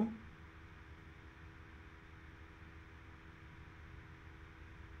go.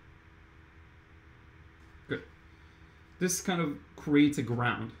 Good. This kind of creates a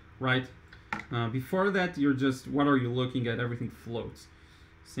ground, right? Before that, you're just, what are you looking at? Everything floats.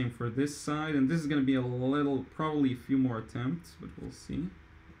 Same for this side, and this is going to be a little, probably a few more attempts, but we'll see.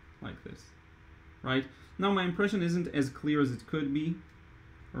 Like this, right? Now my impression isn't as clear as it could be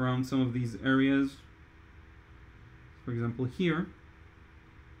around some of these areas. For example, here,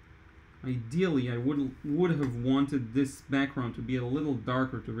 ideally I would have wanted this background to be a little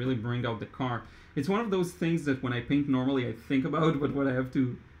darker to really bring out the car. It's one of those things that when I paint normally I think about, but when I have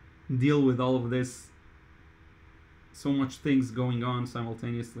to deal with all of this, so much things going on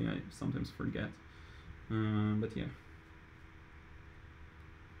simultaneously, I sometimes forget. But yeah.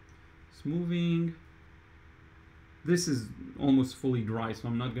 Smoothing. This is almost fully dry, so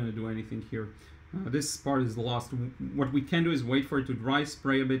I'm not going to do anything here. This part is lost. What we can do is wait for it to dry,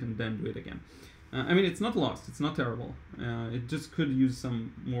 spray a bit, and then do it again. I mean, it's not lost. It's not terrible. It just could use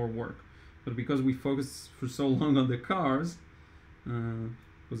some more work. But because we focused for so long on the cars, it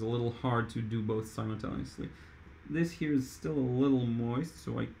was a little hard to do both simultaneously. This here is still a little moist,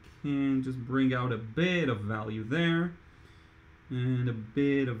 so I can just bring out a bit of value there. And a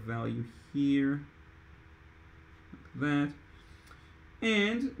bit of value here. Like that.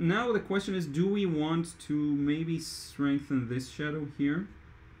 And now the question is, do we want to maybe strengthen this shadow here?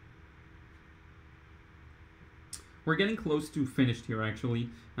 We're getting close to finished here, actually.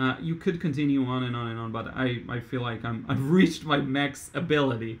 You could continue on and on and on, but I feel like I've reached my max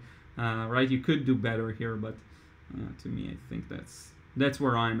ability, right? You could do better here, but to me, I think that's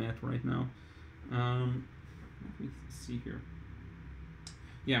where I'm at right now. Let me see here.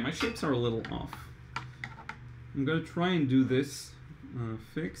 Yeah, my shapes are a little off. I'm gonna try and do this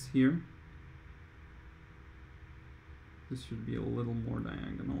fix here. This should be a little more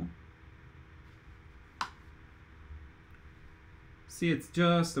diagonal. See, it's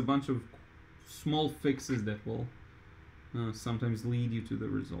just a bunch of small fixes that will sometimes lead you to the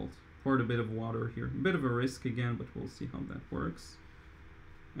result. Poured a bit of water here. A bit of a risk again, but we'll see how that works.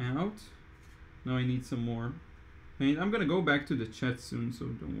 Out. Now I need some more paint. I'm gonna go back to the chat soon, so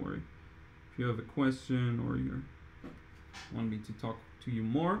don't worry. If you have a question or you want me to talk to you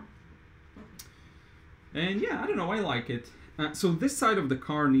more. And yeah, I don't know, I like it. So this side of the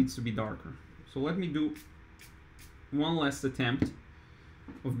car needs to be darker. So let me do one last attempt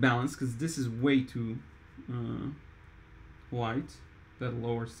of balance, because this is way too light, that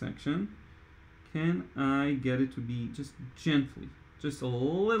lower section. Can I get it to be just gently, just a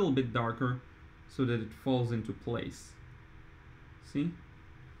little bit darker, so that it falls into place? See?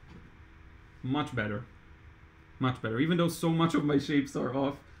 Much better. Much better. Even though so much of my shapes are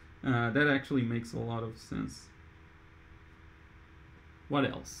off, that actually makes a lot of sense. What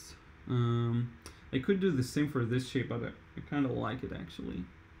else? I could do the same for this shape, but I kind of like it actually.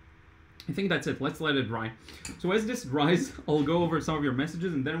 I think that's it. Let's let it dry. So as this dries, I'll go over some of your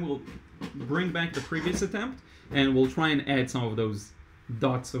messages, and then we'll bring back the previous attempt, and we'll try and add some of those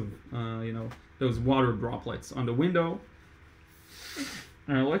dots of, you know, those water droplets on the window.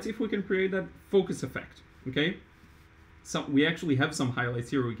 Let's see if we can create that focus effect, okay? So we actually have some highlights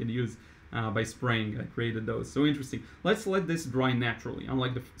here we can use by spraying. I created those. So interesting. Let's let this dry naturally,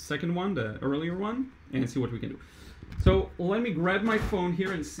 unlike the second one, the earlier one, and see what we can do. So let me grab my phone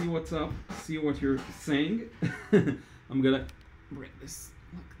here and see what's up, see what you're saying. I'm gonna bring this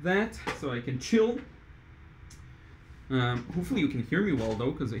like that so I can chill. Hopefully you can hear me well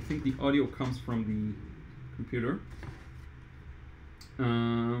though, because I think the audio comes from the computer.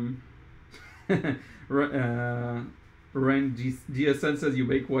 Ren GSN says you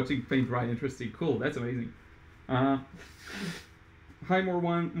make watching paint dry interesting. Cool, that's amazing. Hi, more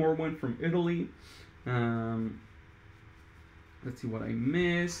one from Italy. Let's see what I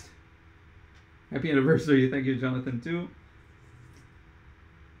missed. Happy anniversary, thank you, Jonathan, too.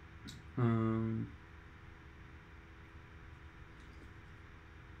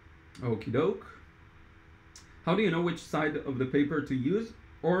 Okie doke. How do you know which side of the paper to use?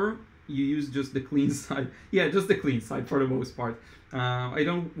 Or you use just the clean side? Yeah, just the clean side for the most part. I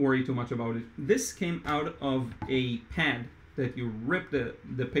don't worry too much about it. This came out of a pad that you rip the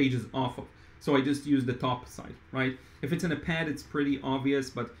pages off of. So I just use the top side, right? If it's in a pad, it's pretty obvious,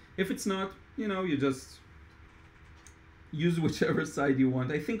 but if it's not, you know, you just use whichever side you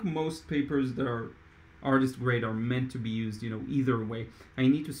want. I think most papers that are artist grade are meant to be used, you know, either way. I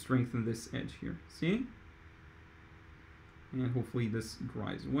need to strengthen this edge here, see? And hopefully this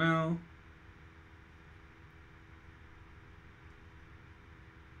dries well.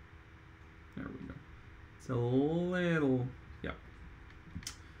 There we go. It's a little, yeah.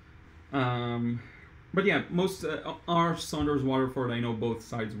 But yeah, most our Saunders Waterford, I know both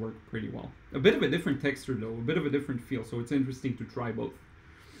sides work pretty well. A bit of a different texture though, a bit of a different feel, so it's interesting to try both.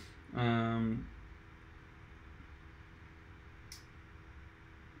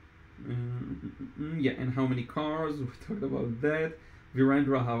 Yeah, and how many cars? We talked about that.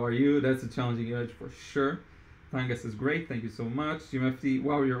 Virendra, how are you? That's a challenging image for sure. Tangas is great, thank you so much. GMFT,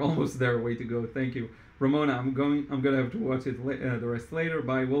 wow, you're almost there. Way to go, thank you. Ramona, I'm gonna have to watch it the rest later.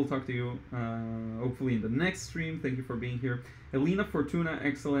 Bye. We'll talk to you hopefully in the next stream. Thank you for being here. Elena Fortuna,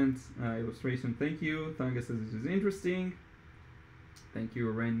 excellent illustration. Thank you. Tangas says this is interesting. Thank you,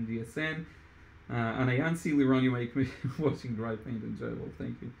 Ren DSN. Anayansi, Liron, you make me watching dry paint enjoyable.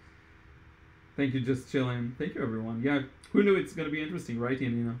 Thank you. Thank you, just chilling. Thank you, everyone. Yeah, who knew it's gonna be interesting, right,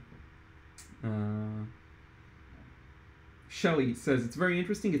 Yanina? Shelly says, it's very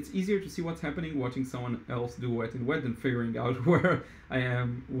interesting. It's easier to see what's happening watching someone else do wet and wet than figuring out where I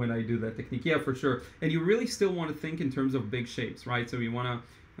am when I do that technique. Yeah, for sure. And you really still want to think in terms of big shapes, right? So you want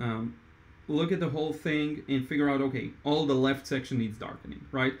to look at the whole thing and figure out, okay, all the left section needs darkening,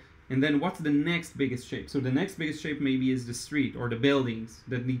 right? And then what's the next biggest shape? So the next biggest shape maybe is the street or the buildings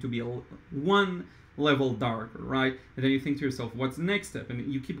that need to be one level darker, right? And then you think to yourself, what's the next step?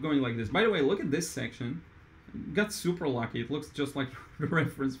 And you keep going like this. By the way, look at this section. Got super lucky. It looks just like the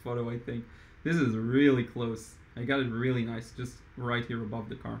reference photo, I think. This is really close. I got it really nice, just right here above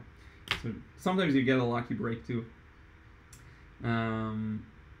the car. So sometimes you get a lucky break too.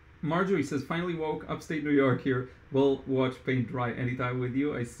 Marjorie says, finally woke upstate New York here. We'll watch paint dry anytime with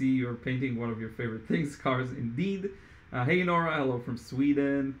you. I see you're painting one of your favorite things, cars indeed. Hey Nora, hello from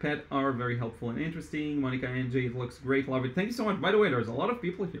Sweden. Pet are very helpful and interesting. Monica NJ, it looks great, love it. Thank you so much. By the way, there's a lot of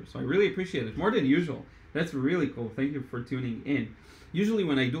people here, so I really appreciate it, more than usual. That's really cool. Thank you for tuning in. Usually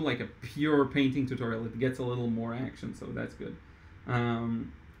when I do like a pure painting tutorial, it gets a little more action, so that's good.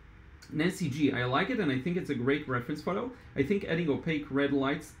 Nancy G, I like it and I think it's a great reference photo. I think adding opaque red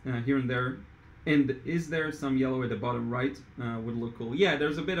lights here and there, and is there some yellow at the bottom right, would look cool. Yeah,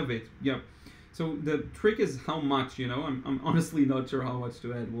 there's a bit of it. Yep. So the trick is how much, you know. I'm honestly not sure how much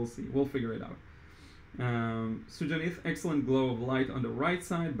to add. We'll see. We'll figure it out. Sujanith, excellent glow of light on the right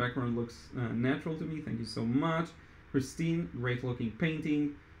side. Background looks natural to me. Thank you so much. Christine, great looking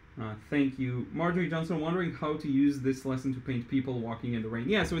painting. Thank you. Marjorie Johnson, wondering how to use this lesson to paint people walking in the rain.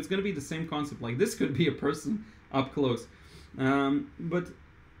 Yeah, so it's going to be the same concept. Like this could be a person up close. But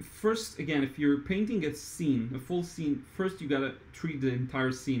first, again, if you're painting a scene, a full scene, first you got to treat the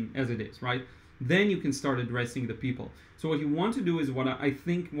entire scene as it is, right? Then you can start addressing the people. So what you want to do is what I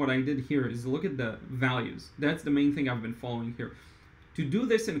think what I did here is look at the values. That's the main thing I've been following here. To do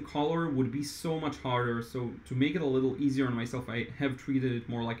this in color would be so much harder. So to make it a little easier on myself, I have treated it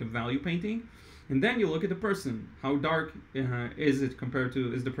more like a value painting. And then you look at the person. How dark is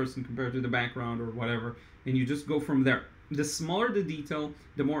the person compared to the background or whatever? And you just go from there. The smaller the detail,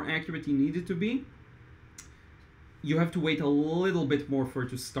 the more accurate you need it to be. You have to wait a little bit more for it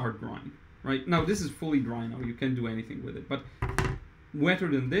to start drying. Right now, this is fully dry now. You can't do anything with it, but wetter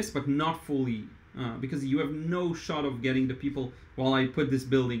than this, but not fully, because you have no shot of getting the people while I put these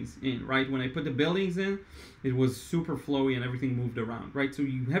buildings in. Right, when I put the buildings in, it was super flowy and everything moved around. Right, so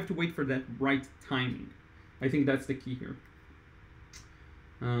you have to wait for that right timing. I think that's the key here.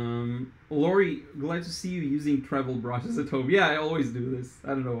 Lori, glad to see you using travel brushes at home. Yeah, I always do this. I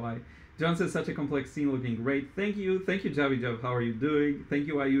don't know why. John says, such a complex scene, looking great. Thank you, Javi Jav. How are you doing? Thank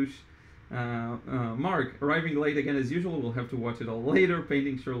you, Ayush. Mark, arriving late again as usual. We'll have to watch it all later.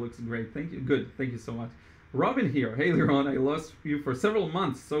 Painting sure looks great. Thank you. Good. Thank you so much. Robin here. Hey, Liron. I lost you for several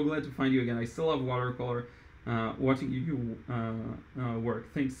months. So glad to find you again. I still love watercolor. Watching you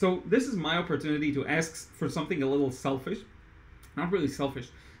work. Thanks. So this is my opportunity to ask for something a little selfish. Not really selfish.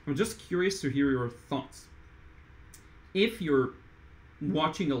 I'm just curious to hear your thoughts. If you're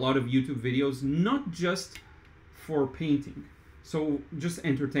watching a lot of YouTube videos, not just for painting, so just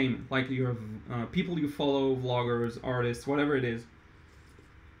entertainment, like you have people you follow, vloggers, artists, whatever it is.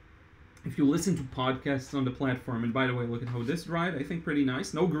 If you listen to podcasts on the platform, and by the way, look at how this dried, I think pretty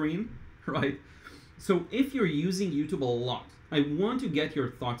nice, no green, right? So if you're using YouTube a lot, I want to get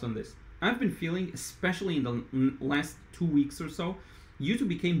your thoughts on this. I've been feeling, especially in the last 2 weeks or so, YouTube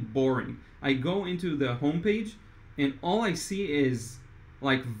became boring. I go into the homepage and all I see is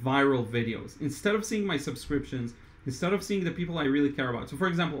like viral videos. Instead of seeing my subscriptions, instead of seeing the people I really care about. So for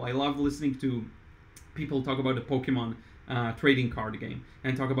example, I love listening to people talk about the Pokemon trading card game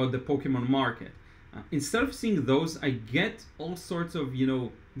and talk about the Pokemon market. Instead of seeing those, I get all sorts of, you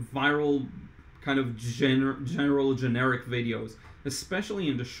know, viral kind of general generic videos, especially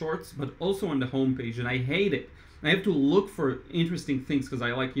in the shorts, but also on the homepage, and I hate it. I have to look for interesting things because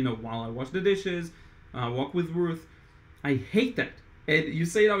I like, you know, while I wash the dishes, walk with Ruth. I hate that. And you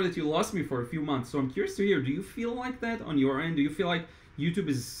say now that you lost me for a few months, so I'm curious to hear, do you feel like that on your end? Do you feel like YouTube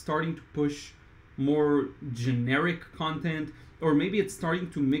is starting to push more generic content, or maybe it's starting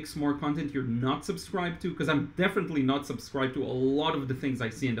to mix more content you're not subscribed to? Because I'm definitely not subscribed to a lot of the things I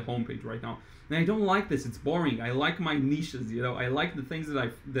see in the homepage right now, and I don't like this. It's boring. I like my niches, you know. I like the things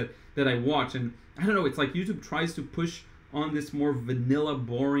that I watch, and I don't know. It's like YouTube tries to push on this more vanilla,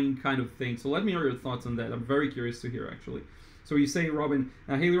 boring kind of thing. So let me know your thoughts on that. I'm very curious to hear, actually. So you say, Robin,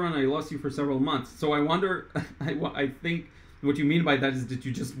 hey, Liron, I lost you for several months. So I wonder, I think what you mean by that is that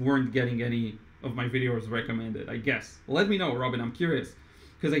you just weren't getting any of my videos recommended, I guess. Let me know, Robin, I'm curious.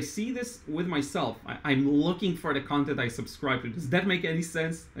 Because I see this with myself. I'm looking for the content I subscribe to. Does that make any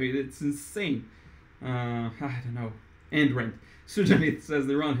sense? I mean, it's insane. I don't know. and rent. Sujanit says,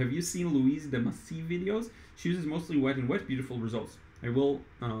 Liron, have you seen Louise de Massy videos? She uses mostly wet and wet, beautiful results. I will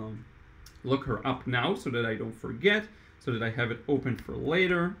look her up now so that I don't forget, so that I have it open for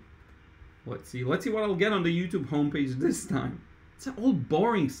later. Let's see what I'll get on the YouTube homepage this time. It's all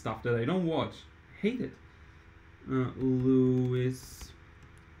boring stuff that I don't watch. I hate it. Louise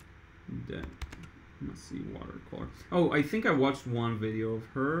de Massy watercolor. Oh, I think I watched one video of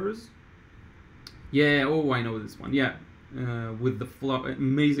hers. Yeah, oh, I know this one. Yeah, with the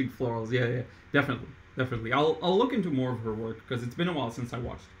amazing florals. Yeah, definitely. I'll look into more of her work because it's been a while since I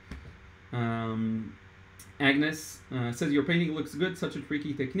watched. Agnes says, your painting looks good, such a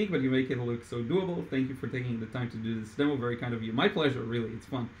tricky technique, but you make it look so doable. Thank you for taking the time to do this demo. Very kind of you. My pleasure, really. It's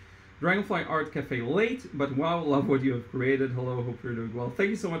fun. Dragonfly Art Cafe late, but wow, love what you have created. Hello, hope you're doing well.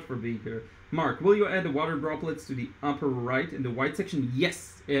 Thank you so much for being here. Mark, will you add the water droplets to the upper right in the white section?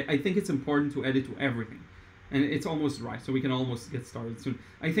 Yes, I think it's important to add it to everything. And it's almost dry, so we can almost get started soon.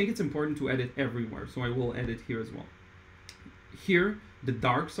 I think it's important to add it everywhere, so I will add it here as well. Here, the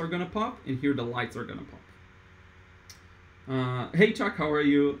darks are gonna pop, and here the lights are gonna pop. Hey Chuck, how are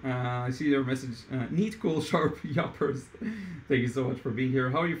you? I see your message. Neat, cool, sharp, yuppers. Thank you so much for being here.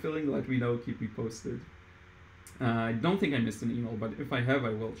 How are you feeling? Let me know. Keep me posted. I don't think I missed an email, but if I have, I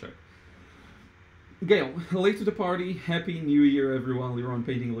will check. Gail, late to the party. Happy New Year, everyone. Liron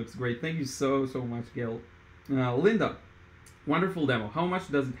painting looks great. Thank you so much, Gail. Linda, wonderful demo. How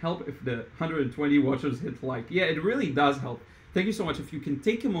much does it help if the 120 watchers hit like? Yeah, it really does help. Thank you so much. If you can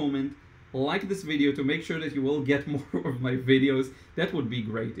take a moment, like this video to make sure that you will get more of my videos, that would be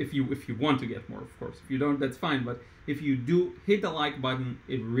great. If you want to get more, of course. If you don't, that's fine. But if you do, hit the like button.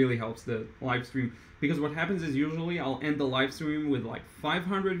 It really helps the live stream. Because what happens is usually I'll end the live stream with like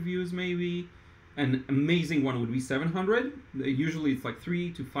 500 views maybe. An amazing one would be 700. Usually it's like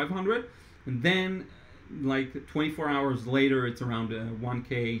 300 to 500. And then like 24 hours later, it's around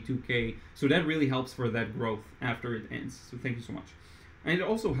 1K, 2K. So that really helps for that growth after it ends. So thank you so much. And it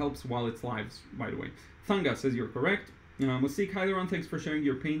also helps while it's live, by the way. Thanga says you're correct. Musik Hyleron, thanks for sharing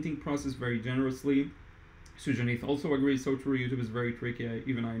your painting process very generously. Sujanith also agrees, so true, YouTube is very tricky,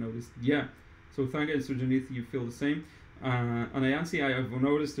 even I noticed. Yeah, so Thanga and Sujanith, you feel the same. Anayansi, I have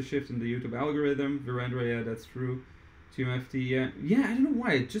noticed a shift in the YouTube algorithm. Virendra, yeah, that's true. Team FT, yeah, I don't know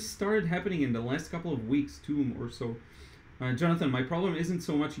why, it just started happening in the last couple of weeks, 2 or so. Jonathan, my problem isn't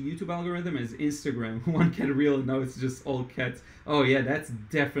so much YouTube algorithm as Instagram. One cat reel, and now it's just all cats. Oh yeah, that's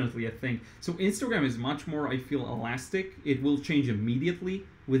definitely a thing. So Instagram is much more, I feel, elastic. It will change immediately.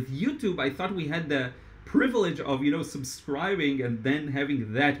 With YouTube, I thought we had the privilege of, you know, subscribing and then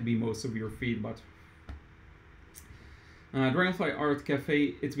having that be most of your feed, but... Dragonfly Art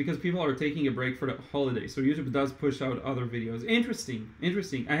Cafe, it's because people are taking a break for the holiday, so YouTube does push out other videos.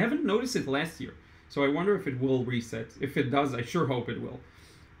 Interesting. I haven't noticed it last year. So I wonder if it will reset. If it does, I sure hope it will.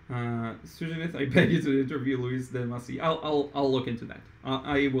 Sujanith, I beg you to interview Louise de Massy. I'll look into that.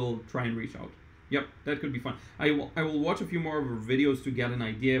 I will try and reach out. Yep, that could be fun. I will watch a few more of her videos to get an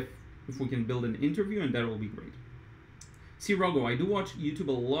idea if we can build an interview, and that will be great. See Rogo, I do watch YouTube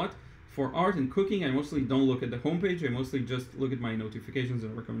a lot for art and cooking. I mostly don't look at the homepage. I mostly just look at my notifications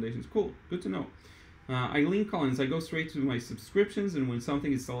and recommendations. Cool, good to know. Eileen Collins, I go straight to my subscriptions, and when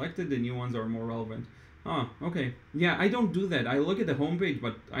something is selected, the new ones are more relevant. Oh, okay. Yeah, I don't do that. I look at the homepage,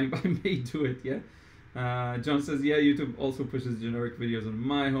 but I may do it, yeah? John says, yeah, YouTube also pushes generic videos on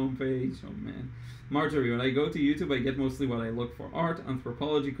my homepage. Oh, man. Marjorie, when I go to YouTube, I get mostly what I look for. Art,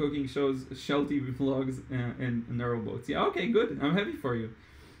 anthropology, cooking shows, Shell TV vlogs, and narrowboats. Yeah, okay, good. I'm happy for you.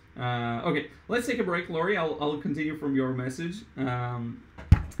 Okay, let's take a break, Lori. I'll continue from your message.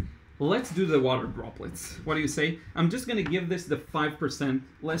 Let's do the water droplets. What do you say? I'm just gonna give this the 5%,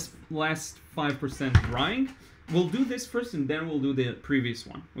 last 5% drying. We'll do this first and then we'll do the previous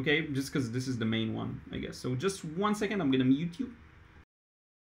one, okay? Just because this is the main one, I guess. So just 1 second, I'm gonna mute you.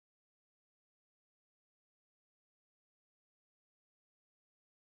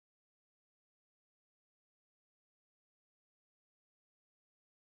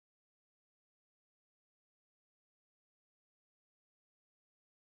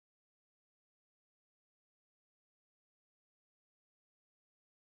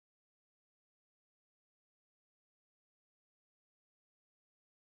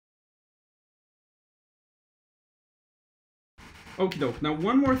 Okie doke. Now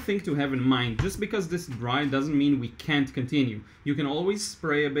one more thing to have in mind, just because this dried doesn't mean we can't continue. You can always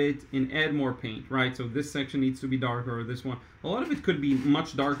spray a bit and add more paint, right? So this section needs to be darker, this one. A lot of it could be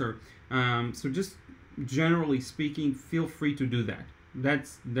much darker. So just generally speaking, feel free to do that.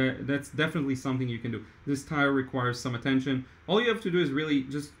 That's definitely something you can do. This tire requires some attention. All you have to do is really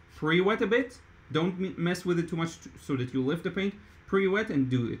just pre-wet a bit, Don't mess with it too much so that you lift the paint. Pre-wet and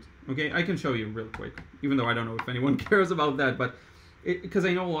do it. Okay, I can show you real quick, even though I don't know if anyone cares about that, but because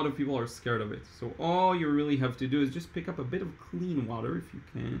I know a lot of people are scared of it. So all you really have to do is just pick up a bit of clean water if you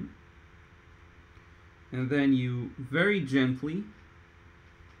can. And then you very gently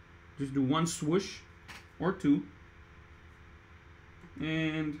just do one swoosh or two.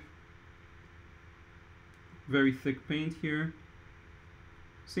 And very thick paint here.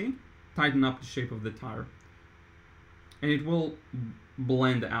 See? Tighten up the shape of the tire. And it will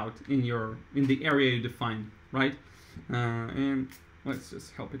blend out in the area you defined, right? And let's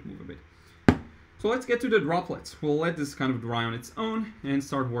just help it move a bit. So let's get to the droplets. We'll let this kind of dry on its own and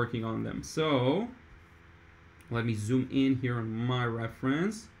start working on them. So let me zoom in here on my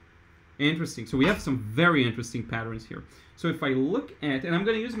reference. Interesting. So we have some very interesting patterns here. So if I look at, and I'm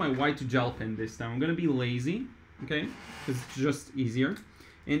going to use my white gel pen this time. I'm going to be lazy, okay? Because it's just easier.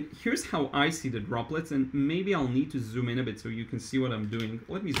 And here's how I see the droplets, and maybe I'll need to zoom in a bit so you can see what I'm doing.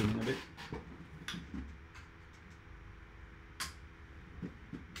 Let me zoom in a bit.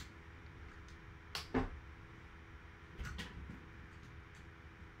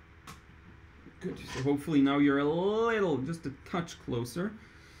 Good, so hopefully now you're a little, just a touch closer.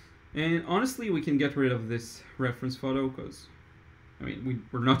 And honestly, we can get rid of this reference photo because, I mean,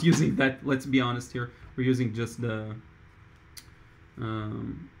 we're not using that, let's be honest here. We're using just the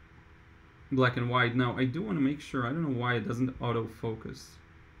black and white. Now, I do want to make sure, I don't know why it doesn't autofocus.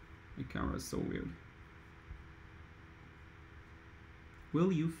 My camera is so weird.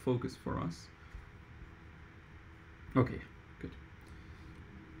 Will you focus for us? Okay, good.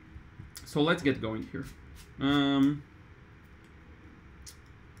 So let's get going here.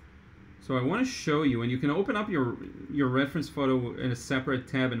 So I want to show you, and you can open up your reference photo in a separate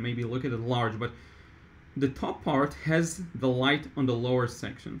tab and maybe look at it large, but the top part has the light on the lower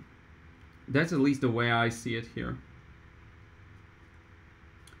section. That's at least the way I see it here.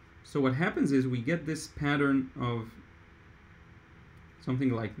 So what happens is we get this pattern of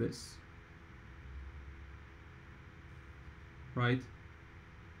something like this, right?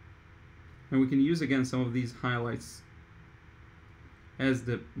 And we can use again some of these highlights as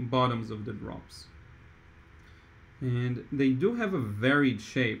the bottoms of the drops. And they do have a varied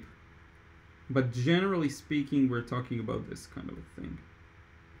shape, but generally speaking, we're talking about this kind of a thing.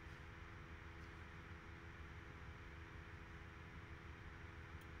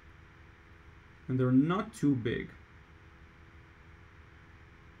 And they're not too big.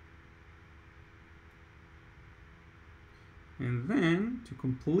 And then, to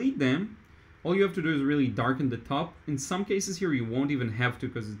complete them, all you have to do is really darken the top. In some cases here, you won't even have to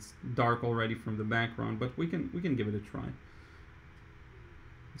because it's dark already from the background, but we can give it a try.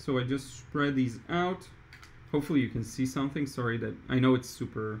 So I just spread these out. Hopefully you can see something. Sorry that I know it's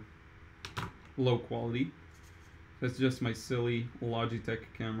super low quality. That's just my silly Logitech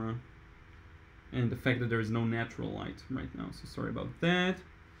camera. And the fact that there is no natural light right now. So sorry about that.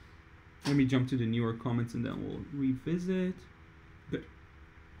 Let me jump to the newer comments and then we'll revisit. Good.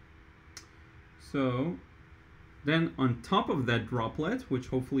 So then on top of that droplet, which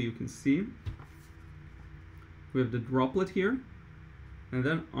hopefully you can see, we have the droplet here. And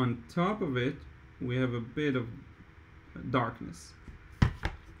then on top of it, we have a bit of darkness.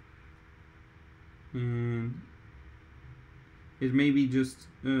 And it may be just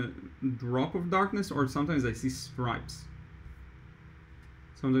a drop of darkness, or sometimes I see stripes.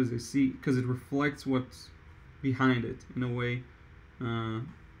 Sometimes I see, because it reflects what's behind it in a way.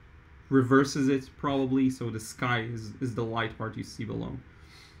 Reverses it probably, so the sky is the light part you see below.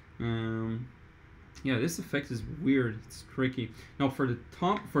 Yeah, this effect is weird. It's tricky. Now for the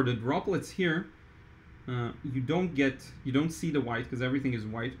top, for the droplets here, you don't see the white because everything is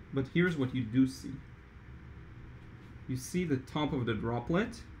white. But here's what you do see. You see the top of the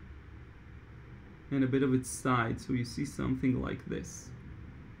droplet and a bit of its side. So you see something like this.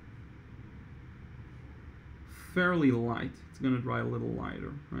 Fairly light. It's gonna dry a little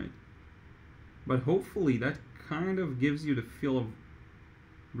lighter, right? But hopefully that kind of gives you the feel of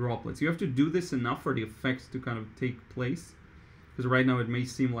droplets. You have to do this enough for the effects to kind of take place, because right now it may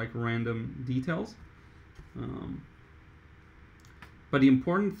seem like random details. But the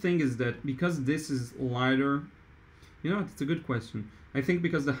important thing is that because this is lighter, you know, it's a good question. I think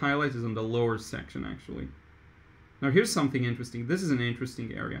because the highlight is on the lower section actually. Now here's something interesting. This is an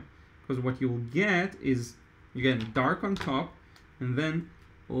interesting area, because what you'll get is, again, dark on top and then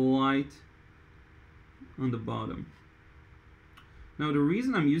light on the bottom. Now the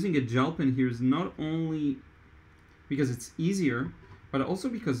reason I'm using a gel pen here is not only because it's easier, but also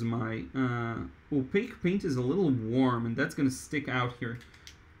because my opaque paint is a little warm and that's going to stick out here.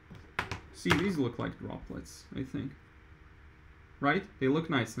 See, these look like droplets, I think. Right? They look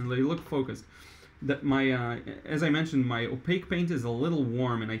nice and they look focused. That my, as I mentioned, my opaque paint is a little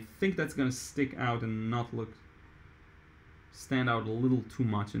warm, and I think that's gonna stick out and not stand out a little too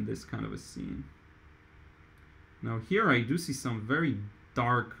much in this kind of a scene. Now here I do see some very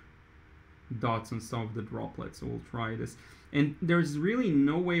dark dots on some of the droplets, so we'll try this. And there's really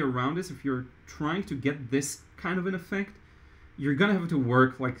no way around this. If you're trying to get this kind of an effect, you're gonna have to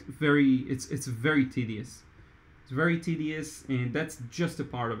work like it's very tedious. It's very tedious, and that's just a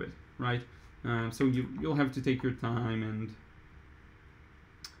part of it, right? So you'll have to take your time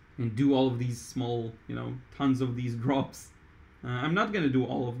and do all of these small, tons of these drops. I'm not gonna do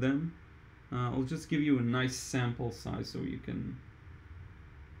all of them. I'll just give you a nice sample size so you can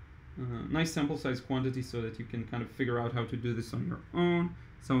nice sample size quantity so that you can kind of figure out how to do this on your own.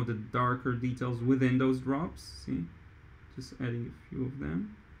 Some of the darker details within those drops. See, just adding a few of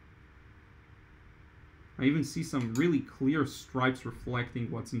them. I even see some really clear stripes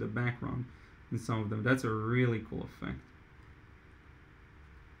reflecting what's in the background in some of them. That's a really cool effect.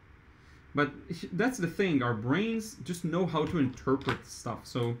 But that's the thing, our brains just know how to interpret stuff.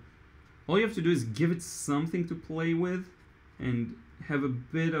 So all you have to do is give it something to play with and have a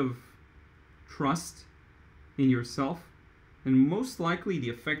bit of trust in yourself, and most likely the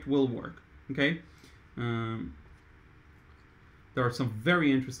effect will work, okay? There are some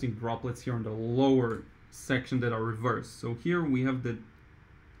very interesting droplets here on the lower section that are reversed. So here we have the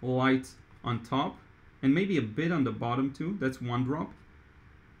light on top and maybe a bit on the bottom too. That's one drop.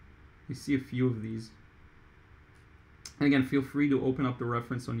 You see a few of these. And again, feel free to open up the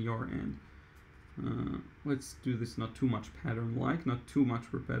reference on your end. Let's do this not too much pattern-like, not too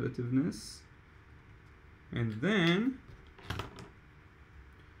much repetitiveness. And then,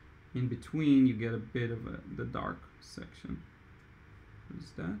 in between, you get a bit of the dark section. What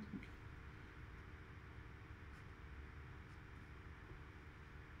is that? Okay.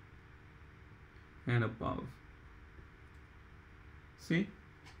 And above. See?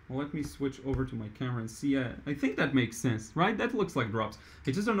 Well, let me switch over to my camera and see. I think that makes sense, right? That looks like drops.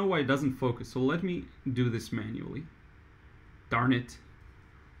 I just don't know why it doesn't focus. So let me do this manually. Darn it.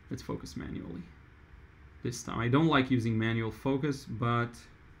 Let's focus manually this time. I don't like using manual focus, but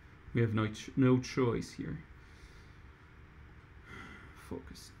we have no choice here.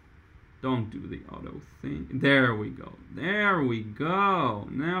 Focus. Don't do the auto thing. There we go. There we go.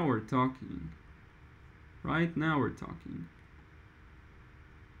 Now we're talking. Right? Now we're talking.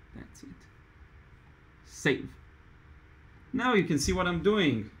 That's it. Save. Now you can see what I'm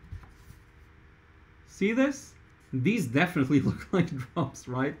doing. See this? These definitely look like drops,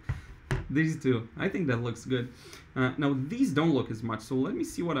 right? These two. I think that looks good. Now these don't look as much, so let me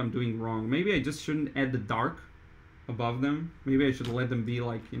see what I'm doing wrong. Maybe I just shouldn't add the dark above them. Maybe I should let them be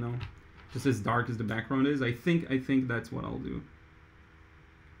like, just as dark as the background is. I think that's what I'll do.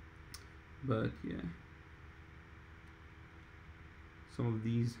 But yeah. Some of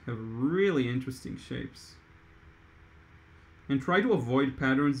these have really interesting shapes. And try to avoid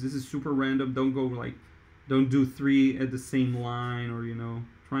patterns. This is super random. Don't go like, don't do 3 at the same line, or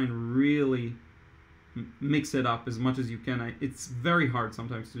try and really mix it up as much as you can. It's very hard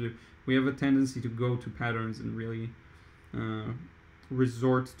sometimes to do. We have a tendency to go to patterns and really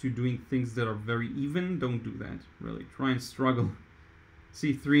resort to doing things that are very even. Don't do that, really. Try and struggle.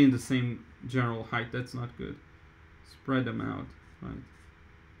 See 3 in the same general height. That's not good. Spread them out. Right.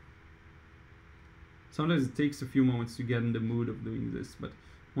 Sometimes it takes a few moments to get in the mood of doing this, but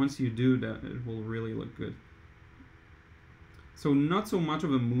once you do that, it will really look good. So not so much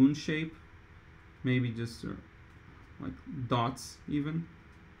of a moon shape, maybe just like dots even.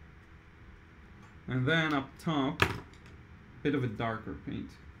 And then up top, a bit of a darker paint.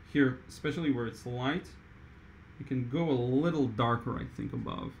 Here, especially where it's light, you can go a little darker, I think,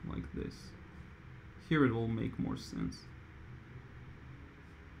 above, like this. Here it will make more sense.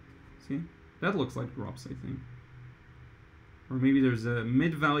 See? That looks like drops, I think. Or maybe there's a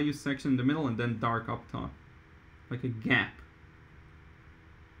mid-value section in the middle and then dark up top. Like a gap.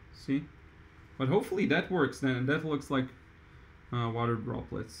 See? But hopefully that works then, and that looks like water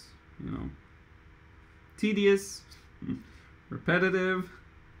droplets, Tedious, repetitive,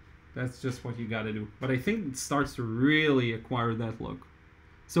 that's just what you gotta do. But I think it starts to really acquire that look.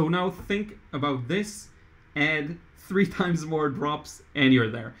 So now think about this, add 3 times more drops, and you're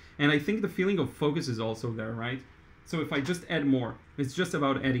there. And I think the feeling of focus is also there, right? So if I just add more, it's just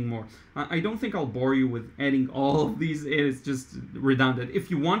about adding more. I don't think I'll bore you with adding all of these. It's just redundant.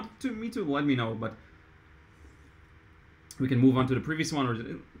 If you want me to, let me know. But we can move on to the previous one, or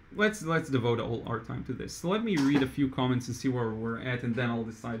let's devote all our time to this. So let me read a few comments and see where we're at, and then I'll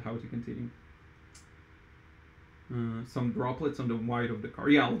decide how to continue. Some droplets on the white of the car.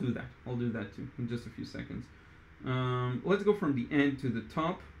 Yeah, I'll do that. I'll do that too in just a few seconds. Let's go from the end to the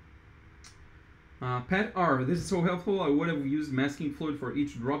top. Pat R, this is so helpful. I would have used masking fluid for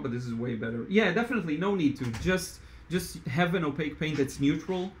each drop, but this is way better. Yeah, definitely, no need to. Just have an opaque paint that's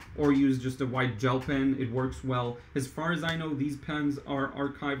neutral, or use just a white gel pen. It works well. As far as I know, these pens are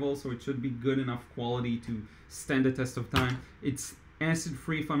archival, so it should be good enough quality to stand the test of time. It's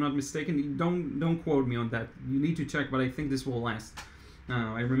acid-free, if I'm not mistaken. Don't quote me on that. You need to check, but I think this will last.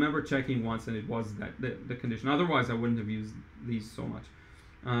 I remember checking once, and it was the condition. Otherwise, I wouldn't have used these so much.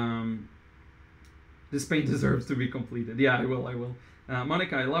 This paint deserves to be completed. Yeah, I will.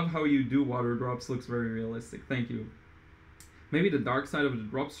 Monica, I love how you do water drops. Looks very realistic. Thank you. Maybe the dark side of the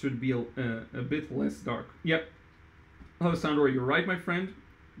drops should be a bit less dark. Yep. Alessandro, you're right, my friend.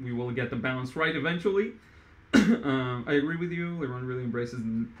 We will get the balance right eventually. I agree with you. Liron really embraces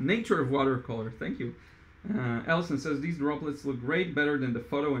the nature of watercolor. Thank you. Ellison says, these droplets look great, better than the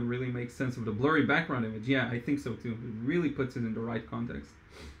photo, and really make sense of the blurry background image. Yeah, I think so too. It really puts it in the right context.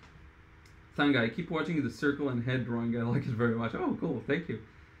 Thanga, I keep watching the circle and head drawing. I like it very much. Oh, cool. Thank you.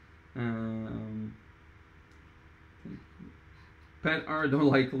 Pat R. don't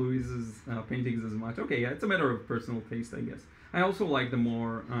like Louise's paintings as much. Okay, yeah, it's a matter of personal taste, I guess. I also like the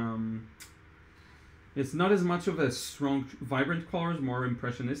more... it's not as much of a strong, vibrant colors, more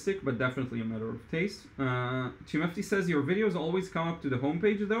impressionistic, but definitely a matter of taste. Chimefti says, your videos always come up to the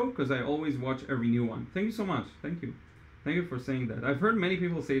homepage, though, because I always watch every new one. Thank you so much. Thank you. Thank you for saying that. I've heard many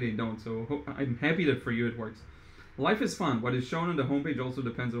people say they don't, so I'm happy that for you it works. Life is fun. What is shown on the homepage also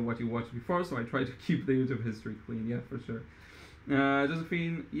depends on what you watched before, so I try to keep the YouTube history clean. Yeah, for sure.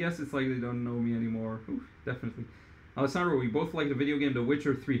 Josephine, yes, it's like they don't know me anymore. Ooh, definitely. Alessandro, we both like the video game The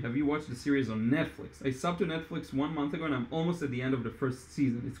Witcher 3. Have you watched the series on Netflix? I subbed to Netflix 1 month ago, and I'm almost at the end of the first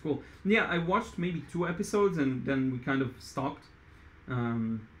season. It's cool. Yeah, I watched maybe 2 episodes, and then we kind of stopped.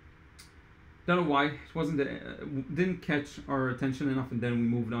 Don't know why. It wasn't didn't catch our attention enough, and then we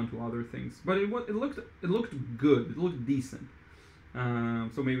moved on to other things. But it looked good. It looked decent.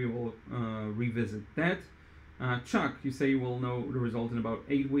 So maybe we'll revisit that. Chuck, you say you will know the result in about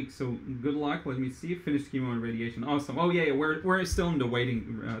 8 weeks. So good luck. Let me see. Finished chemo and radiation. Awesome. Oh yeah, we're still in the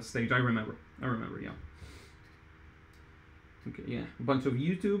waiting stage. I remember. Yeah. Okay. Yeah. A bunch of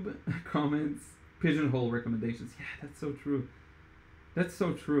YouTube comments, pigeonhole recommendations. Yeah, that's so true. That's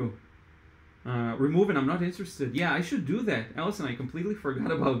so true. Remove and I'm not interested. Yeah, I should do that. Allison, I completely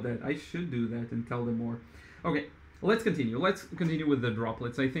forgot about that. I should do that and tell them more. Okay, let's continue. Let's continue with the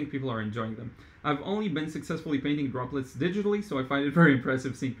droplets. I think people are enjoying them. I've only been successfully painting droplets digitally, so I find it very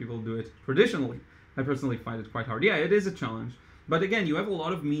impressive seeing people do it traditionally. I personally find it quite hard. Yeah, it is a challenge. But again, you have a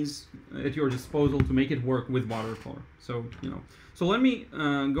lot of means at your disposal to make it work with watercolor. So, So let me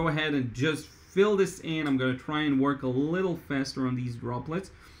go ahead and just fill this in. I'm going to try and work a little faster on these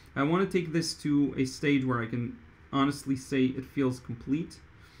droplets. I want to take this to a stage where I can honestly say it feels complete.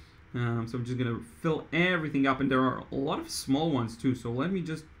 So I'm just going to fill everything up, and there are a lot of small ones too, so let me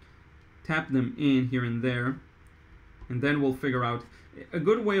just tap them in here and there, and then we'll figure out. A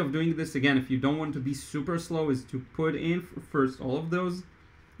good way of doing this, again, if you don't want to be super slow, is to put in first all of those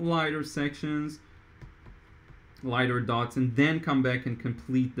lighter sections, lighter dots, and then come back and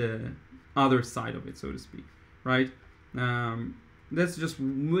complete the other side of it, so to speak, right? That's just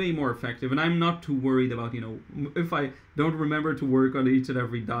way more effective, and I'm not too worried about, if I don't remember to work on each and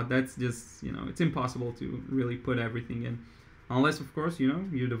every dot, that's just, it's impossible to really put everything in. Unless, of course,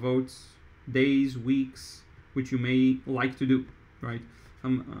 you devote days, weeks, which you may like to do, right?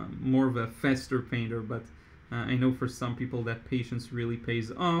 I'm more of a faster painter, but I know for some people that patience really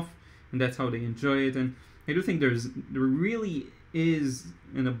pays off, and that's how they enjoy it, and I do think there really is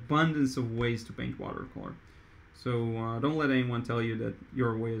an abundance of ways to paint watercolor. So don't let anyone tell you that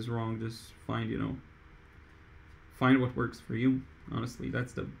your way is wrong. Just find what works for you. Honestly,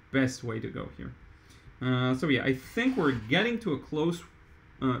 that's the best way to go here. So yeah, I think we're getting to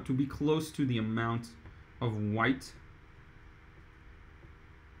be close to the amount of white.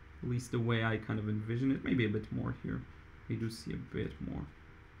 At least the way I kind of envision it. Maybe a bit more here. I do see a bit more.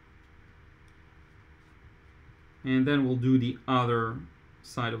 And then we'll do the other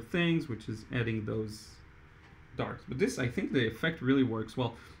side of things, which is adding those darks. But this, I think the effect really works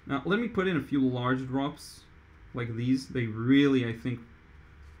well. Now, let me put in a few large drops like these. They really, I think,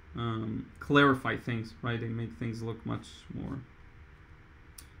 clarify things, right? They make things look much more.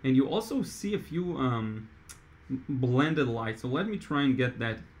 And you also see a few blended lights. So let me try and get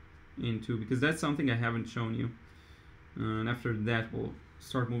that into, because that's something I haven't shown you. And after that, we'll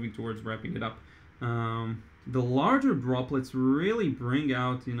start moving towards wrapping it up. The larger droplets really bring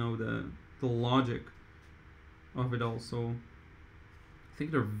out, you know, the logic of it all. So I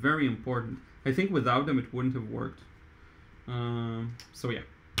think they're very important. I think without them it wouldn't have worked. So yeah,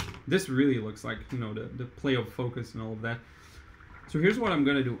 this really looks like, you know, the play of focus and all of that. So here's what I'm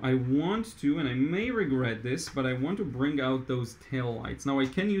gonna do. I want to, and I may regret this, but I want to bring out those tail lights. Now I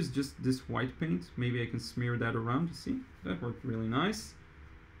can use just this white paint. Maybe I can smear that around. You see, that worked really nice.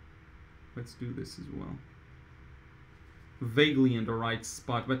 Let's do this as well. Vaguely in the right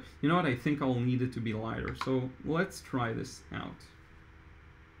spot, but you know what? I think I'll need it to be lighter. So let's try this out.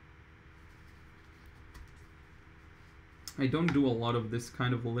 I don't do a lot of this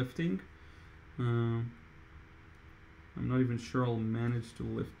kind of lifting. I'm not even sure I'll manage to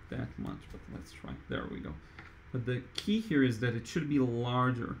lift that much, but let's try. There we go. But the key here is that it should be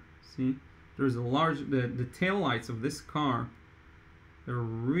larger. See? There's a large, the tail lights of this car, they're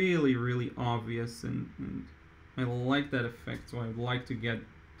really, really obvious, and I like that effect, so I would like to get,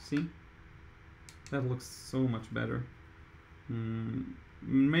 see? That looks so much better.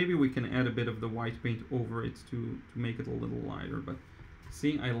 Maybe we can add a bit of the white paint over it to make it a little lighter, but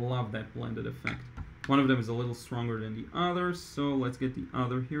see, I love that blended effect. One of them is a little stronger than the other, so let's get the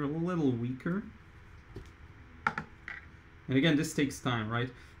other here a little weaker. And again, this takes time, right?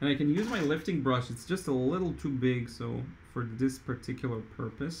 And I can use my lifting brush. It's just a little too big, so for this particular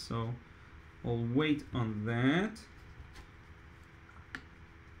purpose, so I'll wait on that.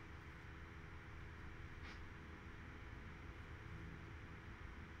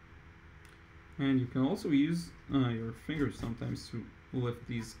 And you can also use your fingers sometimes to lift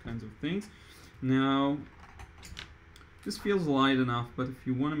these kinds of things. Now, this feels light enough, but if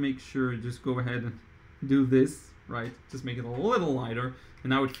you want to make sure, just go ahead and do this, right? Just make it a little lighter, and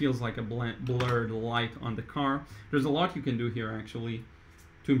now it feels like a blurred light on the car. There's a lot you can do here, actually,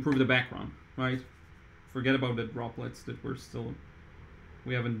 to improve the background, right? Forget about the droplets that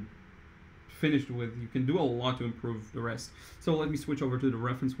we haven't finished with. You can do a lot to improve the rest. So let me switch over to the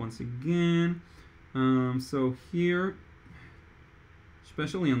reference once again. So here,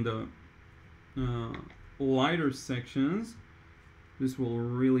 especially on the lighter sections, this will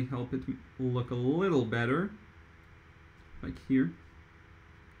really help it look a little better, like here,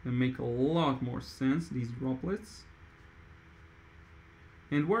 and make a lot more sense, these droplets.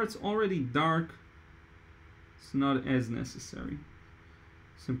 And where it's already dark, it's not as necessary.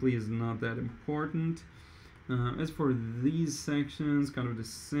 Simply is not that important. As for these sections, kind of the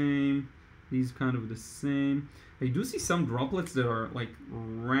same. These kind of the same. I do see some droplets that are like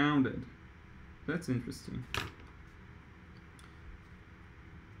rounded. That's interesting.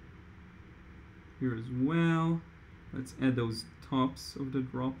 Here as well. Let's add those tops of the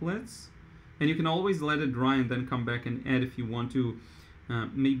droplets. And you can always let it dry and then come back and add if you want to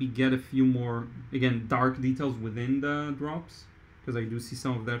maybe get a few more, again, dark details within the drops. Because I do see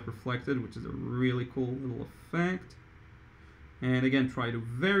some of that reflected, which is a really cool little effect. And again, try to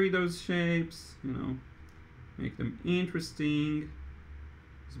vary those shapes, you know, make them interesting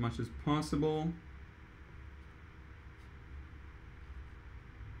as much as possible.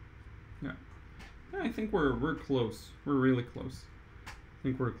 Yeah, I think we're close. We're really close. I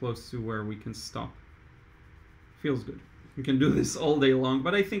think we're close to where we can stop. Feels good. We can do this all day long,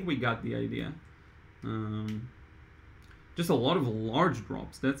 but I think we got the idea. Just a lot of large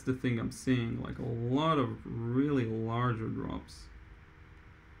drops. That's the thing I'm seeing. Like a lot of really larger drops.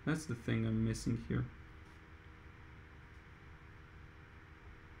 That's the thing I'm missing here.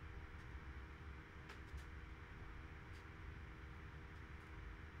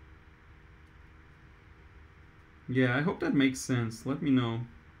 Yeah, I hope that makes sense. Let me know.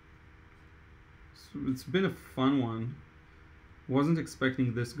 It's been a fun one. Wasn't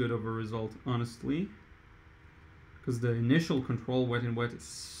expecting this good of a result, honestly. Because the initial control wet and wet is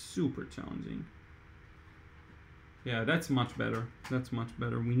super challenging. Yeah, that's much better. That's much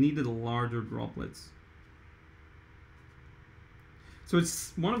better. We needed larger droplets. So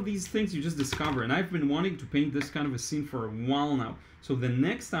it's one of these things you just discover. And I've been wanting to paint this kind of a scene for a while now. So the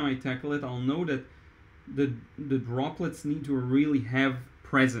next time I tackle it, I'll know that the droplets need to really have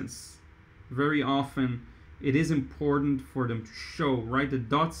presence. Very often, it is important for them to show, right? The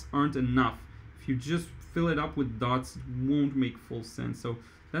dots aren't enough. If you just fill it up with dots, it won't make full sense. So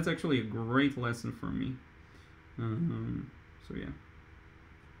that's actually a great lesson for me. So yeah.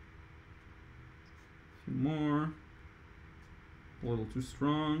 A few more. A little too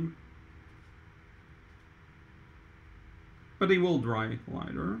strong. But they will dry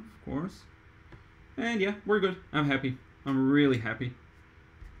lighter, of course. And yeah, we're good. I'm happy. I'm really happy.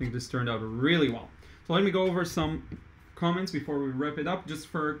 I think this turned out really well. So let me go over some comments before we wrap it up. Just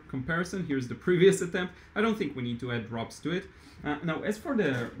for comparison, here's the previous attempt. I don't think we need to add drops to it. Now, as for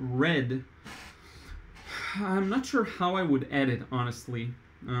the red, I'm not sure how I would add it, honestly.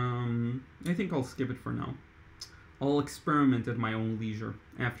 I think I'll skip it for now. I'll experiment at my own leisure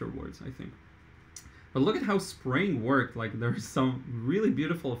afterwards, I think. But look at how spraying worked. Like, there's some really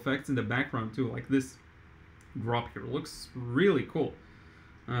beautiful effects in the background too. Like this drop here looks really cool.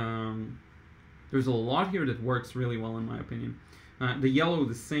 There's a lot here that works really well in my opinion. The yellow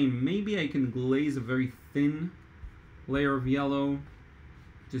the same. Maybe I can glaze a very thin layer of yellow,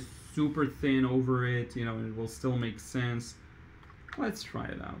 just super thin over it, you know, and it will still make sense. Let's try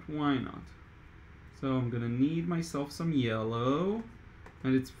it out. Why not? So I'm gonna need myself some yellow,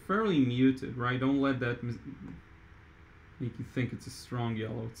 and it's fairly muted, right? Don't let that make you think it's a strong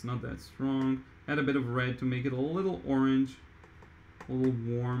yellow. It's not that strong. Add a bit of red to make it a little orange, a little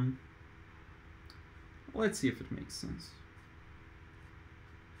warm. Let's see if it makes sense.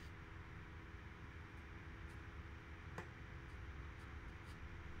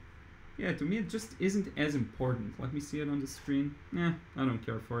 Yeah, to me it just isn't as important. Let me see it on the screen. Nah, I don't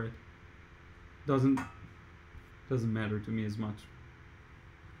care for it. Doesn't matter to me as much.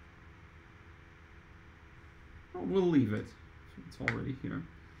 Well, we'll leave it. It's already here.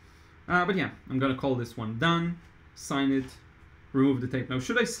 But yeah, I'm gonna call this one done. Sign it. Remove the tape. Now,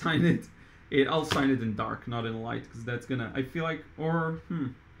 should I sign it? I'll sign it in dark, not in light, because that's gonna. I feel like,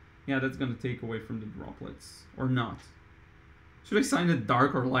 yeah, that's gonna take away from the droplets, or not. Should I sign it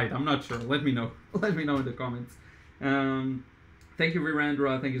dark or light? I'm not sure. Let me know. Let me know in the comments. Thank you,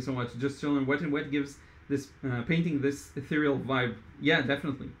 Virandra. Thank you so much. Just chilling. Wet and Wet gives this painting this ethereal vibe. Yeah,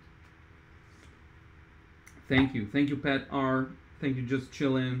 definitely. Thank you. Thank you, Pat R. Thank you, Just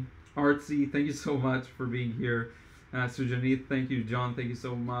Chillin'. Artsy, thank you so much for being here. Sujanith, thank you. John, thank you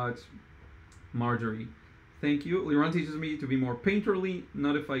so much. Marjorie, thank you. Liron teaches me to be more painterly.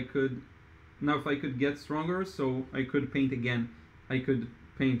 Not if I could get stronger, so I could paint again. I could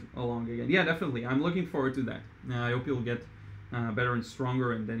paint along again. Yeah, definitely. I'm looking forward to that. I hope you'll get better and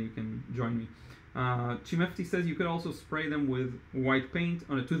stronger, and then you can join me. Chimefti says you could also spray them with white paint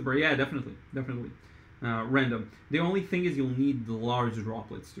on a toothbrush. Yeah, definitely. Random. The only thing is you'll need the large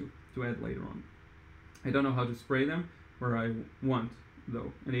droplets to add later on. I don't know how to spray them where I want,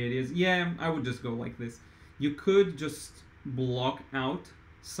 though. Any ideas? Yeah, I would just go like this. You could just block out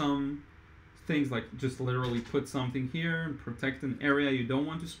some things, like just literally put something here and protect an area you don't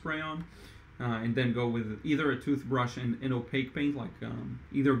want to spray on, and then go with either a toothbrush and an opaque paint, like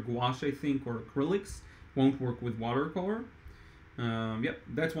either gouache, I think, or acrylics. Won't work with watercolor. Yep,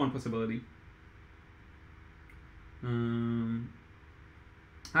 that's one possibility.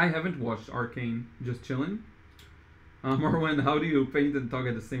 I haven't watched Arcane. Just chilling. Marwan, how do you paint and talk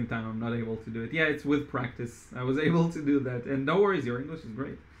at the same time? I'm not able to do it. Yeah, it's with practice. I was able to do that, and no worries, your English is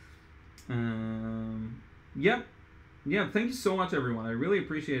great. Yeah, thank you so much, everyone. I really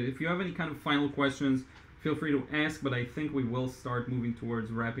appreciate it. If you have any kind of final questions, feel free to ask, but I think we will start moving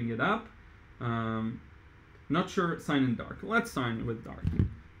towards wrapping it up. Not sure. Sign in dark. Let's sign with dark.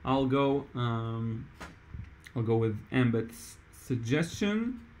 I'll go with Ambit's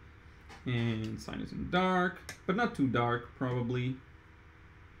suggestion and sign it in dark, but not too dark, probably.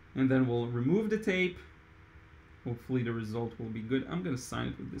 And then we'll remove the tape. Hopefully the result will be good. I'm gonna sign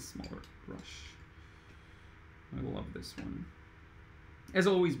it with this smaller brush. I love this one. As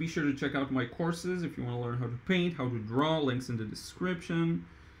always, be sure to check out my courses if you want to learn how to paint, how to draw. Links in the description.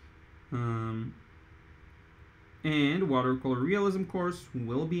 And watercolor realism course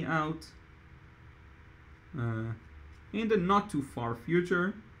will be out in the not too far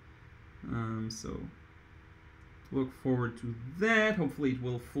future. So look forward to that. Hopefully it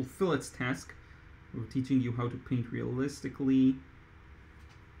will fulfill its task of teaching you how to paint realistically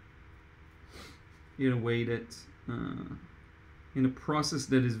in a way that in a process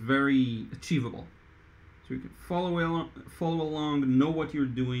that is very achievable, so you can follow along, know what you're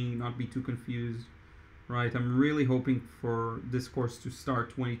doing, not be too confused, right? I'm really hoping for this course to start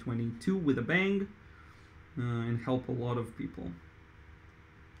 2022 with a bang and help a lot of people.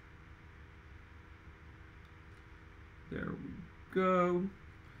 There we go.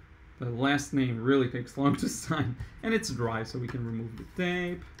 The last name really takes long to sign, and it's dry, so we can remove the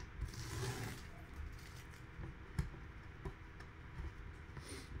tape.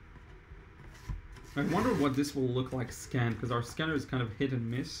 I wonder what this will look like scanned, because our scanner is kind of hit and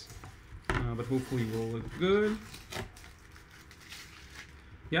miss, but hopefully it will look good.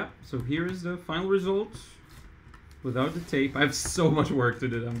 Yeah, so here is the final result without the tape. I have so much work to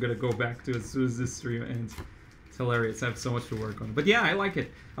do that I'm going to go back to as soon as this stream ends. hilarious. I have so much to work on. But yeah, I like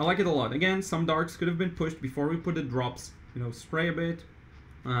it. I like it a lot. Again, some darks could have been pushed before we put the drops. You know, spray a bit.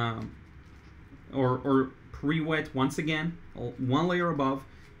 Or pre-wet once again, one layer above,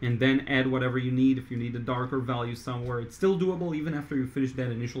 and then add whatever you need. If you need a darker value somewhere, it's still doable even after you finish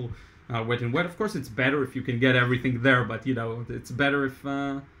that initial wet and wet. Of course, it's better if you can get everything there, but you know, it's better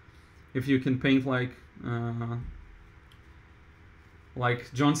if you can paint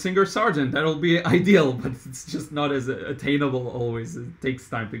like John Singer Sargent. That'll be ideal, but it's just not as attainable always. It takes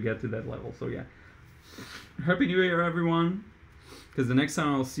time to get to that level. So yeah, Happy New Year, everyone. Because the next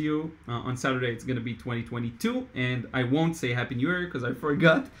time I'll see you on Saturday, it's going to be 2022. And I won't say Happy New Year because I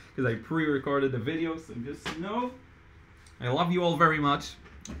forgot. Because I pre-recorded the video. So just know I love you all very much.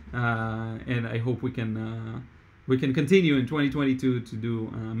 And I hope we can continue in 2022 to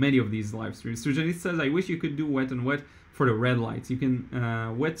do many of these live streams. Sujanit says, I wish you could do wet and wet for the red lights. You can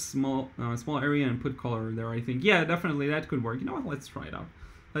wet small area and put color there, I think. Yeah, definitely that could work. You know what? Let's try it out.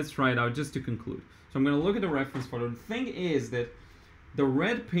 Let's try it out just to conclude. So I'm going to look at the reference photo. The thing is that the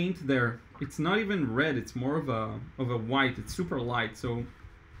red paint there, it's not even red, it's more of a white. It's super light, so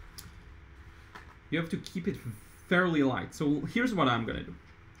you have to keep it fairly light. So here's what I'm gonna do.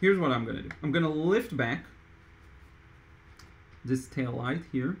 I'm gonna lift back this tail light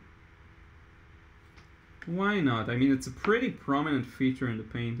here. Why not? I mean, it's a pretty prominent feature in the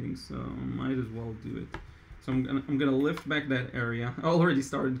painting, so might as well do it. So I'm gonna lift back that area. I already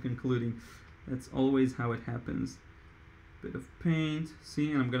started concluding. That's always how it happens. Bit of paint,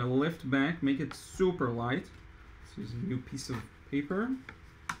 see, and I'm gonna lift back, make it super light. This is a new piece of paper.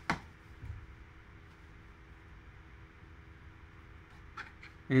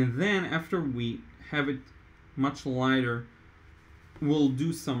 And then after we have it much lighter, we'll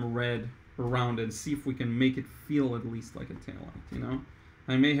do some red around it, see if we can make it feel at least like a taillight, you know?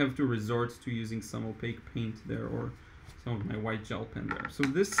 I may have to resort to using some opaque paint there or some of my white gel pen there. So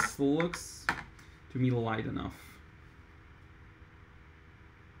this looks to me light enough.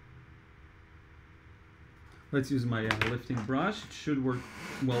 Let's use my lifting brush. It should work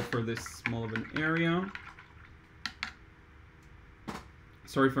well for this small of an area.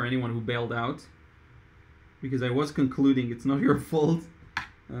 Sorry for anyone who bailed out, because I was concluding it's not your fault.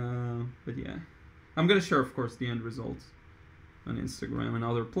 But yeah, I'm gonna share, of course, the end results on Instagram and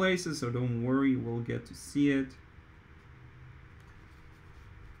other places, so don't worry, we'll get to see it.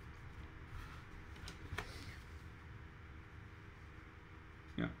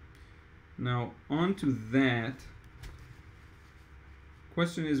 Now, onto that,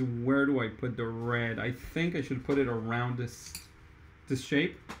 question is, where do I put the red? I think I should put it around this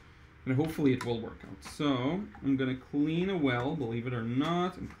shape, and hopefully it will work out. So, I'm going to clean a well, believe it or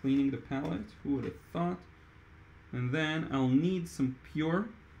not. I'm cleaning the palette, who would have thought? And then I'll need some pure,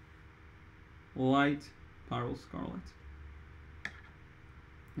 light Pyrrole Scarlet.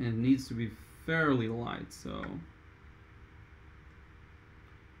 And it needs to be fairly light, so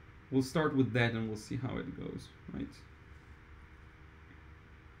we'll start with that and we'll see how it goes, right?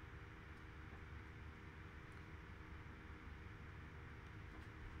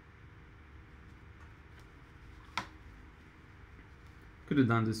 Could have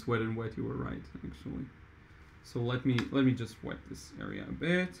done this wet and wet, you were right, actually. So let me just wet this area a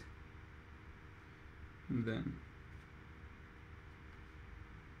bit. And then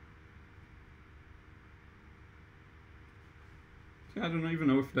I don't even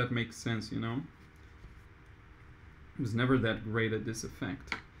know if that makes sense, you know? I was never that great at this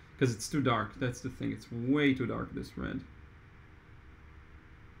effect. Because it's too dark, that's the thing. It's way too dark, this red.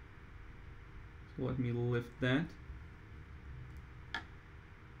 So let me lift that.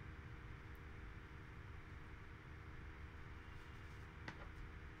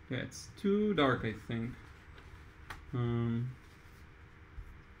 Yeah, it's too dark, I think.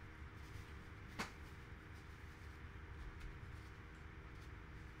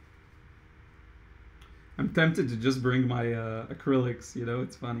 I'm tempted to just bring my acrylics, you know,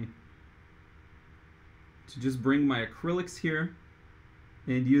 it's funny. To just bring my acrylics here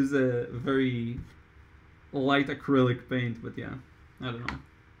and use a very light acrylic paint, but yeah, I don't know.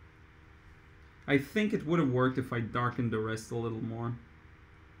 I think it would have worked if I darkened the rest a little more,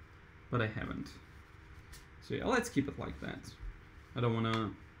 but I haven't. So yeah, let's keep it like that. I don't want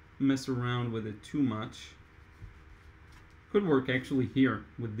to mess around with it too much. Could work actually here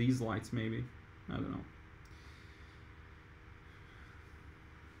with these lights maybe. I don't know.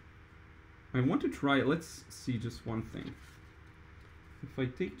 I want to try, let's see just one thing. If I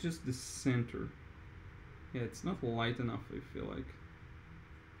take just the center, yeah, it's not light enough, I feel like.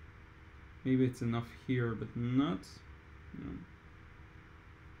 Maybe it's enough here, but not, you know.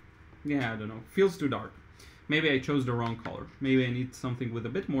 Yeah, I don't know, feels too dark. maybe I chose the wrong color. Maybe I need something with a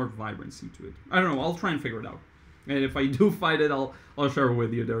bit more vibrancy to it. I don't know. I'll try and figure it out. And if I do find it, I'll share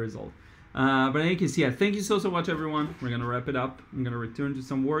with you the result. But in any case, yeah, thank you so much, everyone. We're gonna wrap it up. I'm gonna return to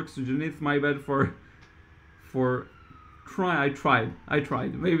some work. So Janith, my bad for I tried.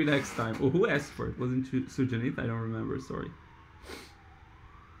 Maybe next time. Oh, who asked for it? Wasn't Sujanith? I don't remember. Sorry.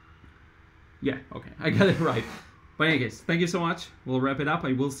 Yeah, okay, I got it right. But in any case, thank you so much. We'll wrap it up.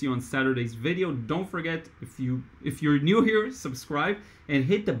 I will see you on Saturday's video. Don't forget, if you're new here, subscribe and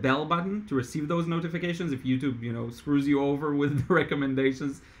hit the bell button to receive those notifications. If YouTube, screws you over with the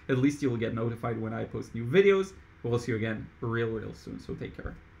recommendations, at least you'll get notified when I post new videos. We'll see you again real soon. So take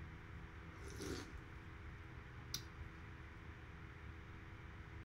care.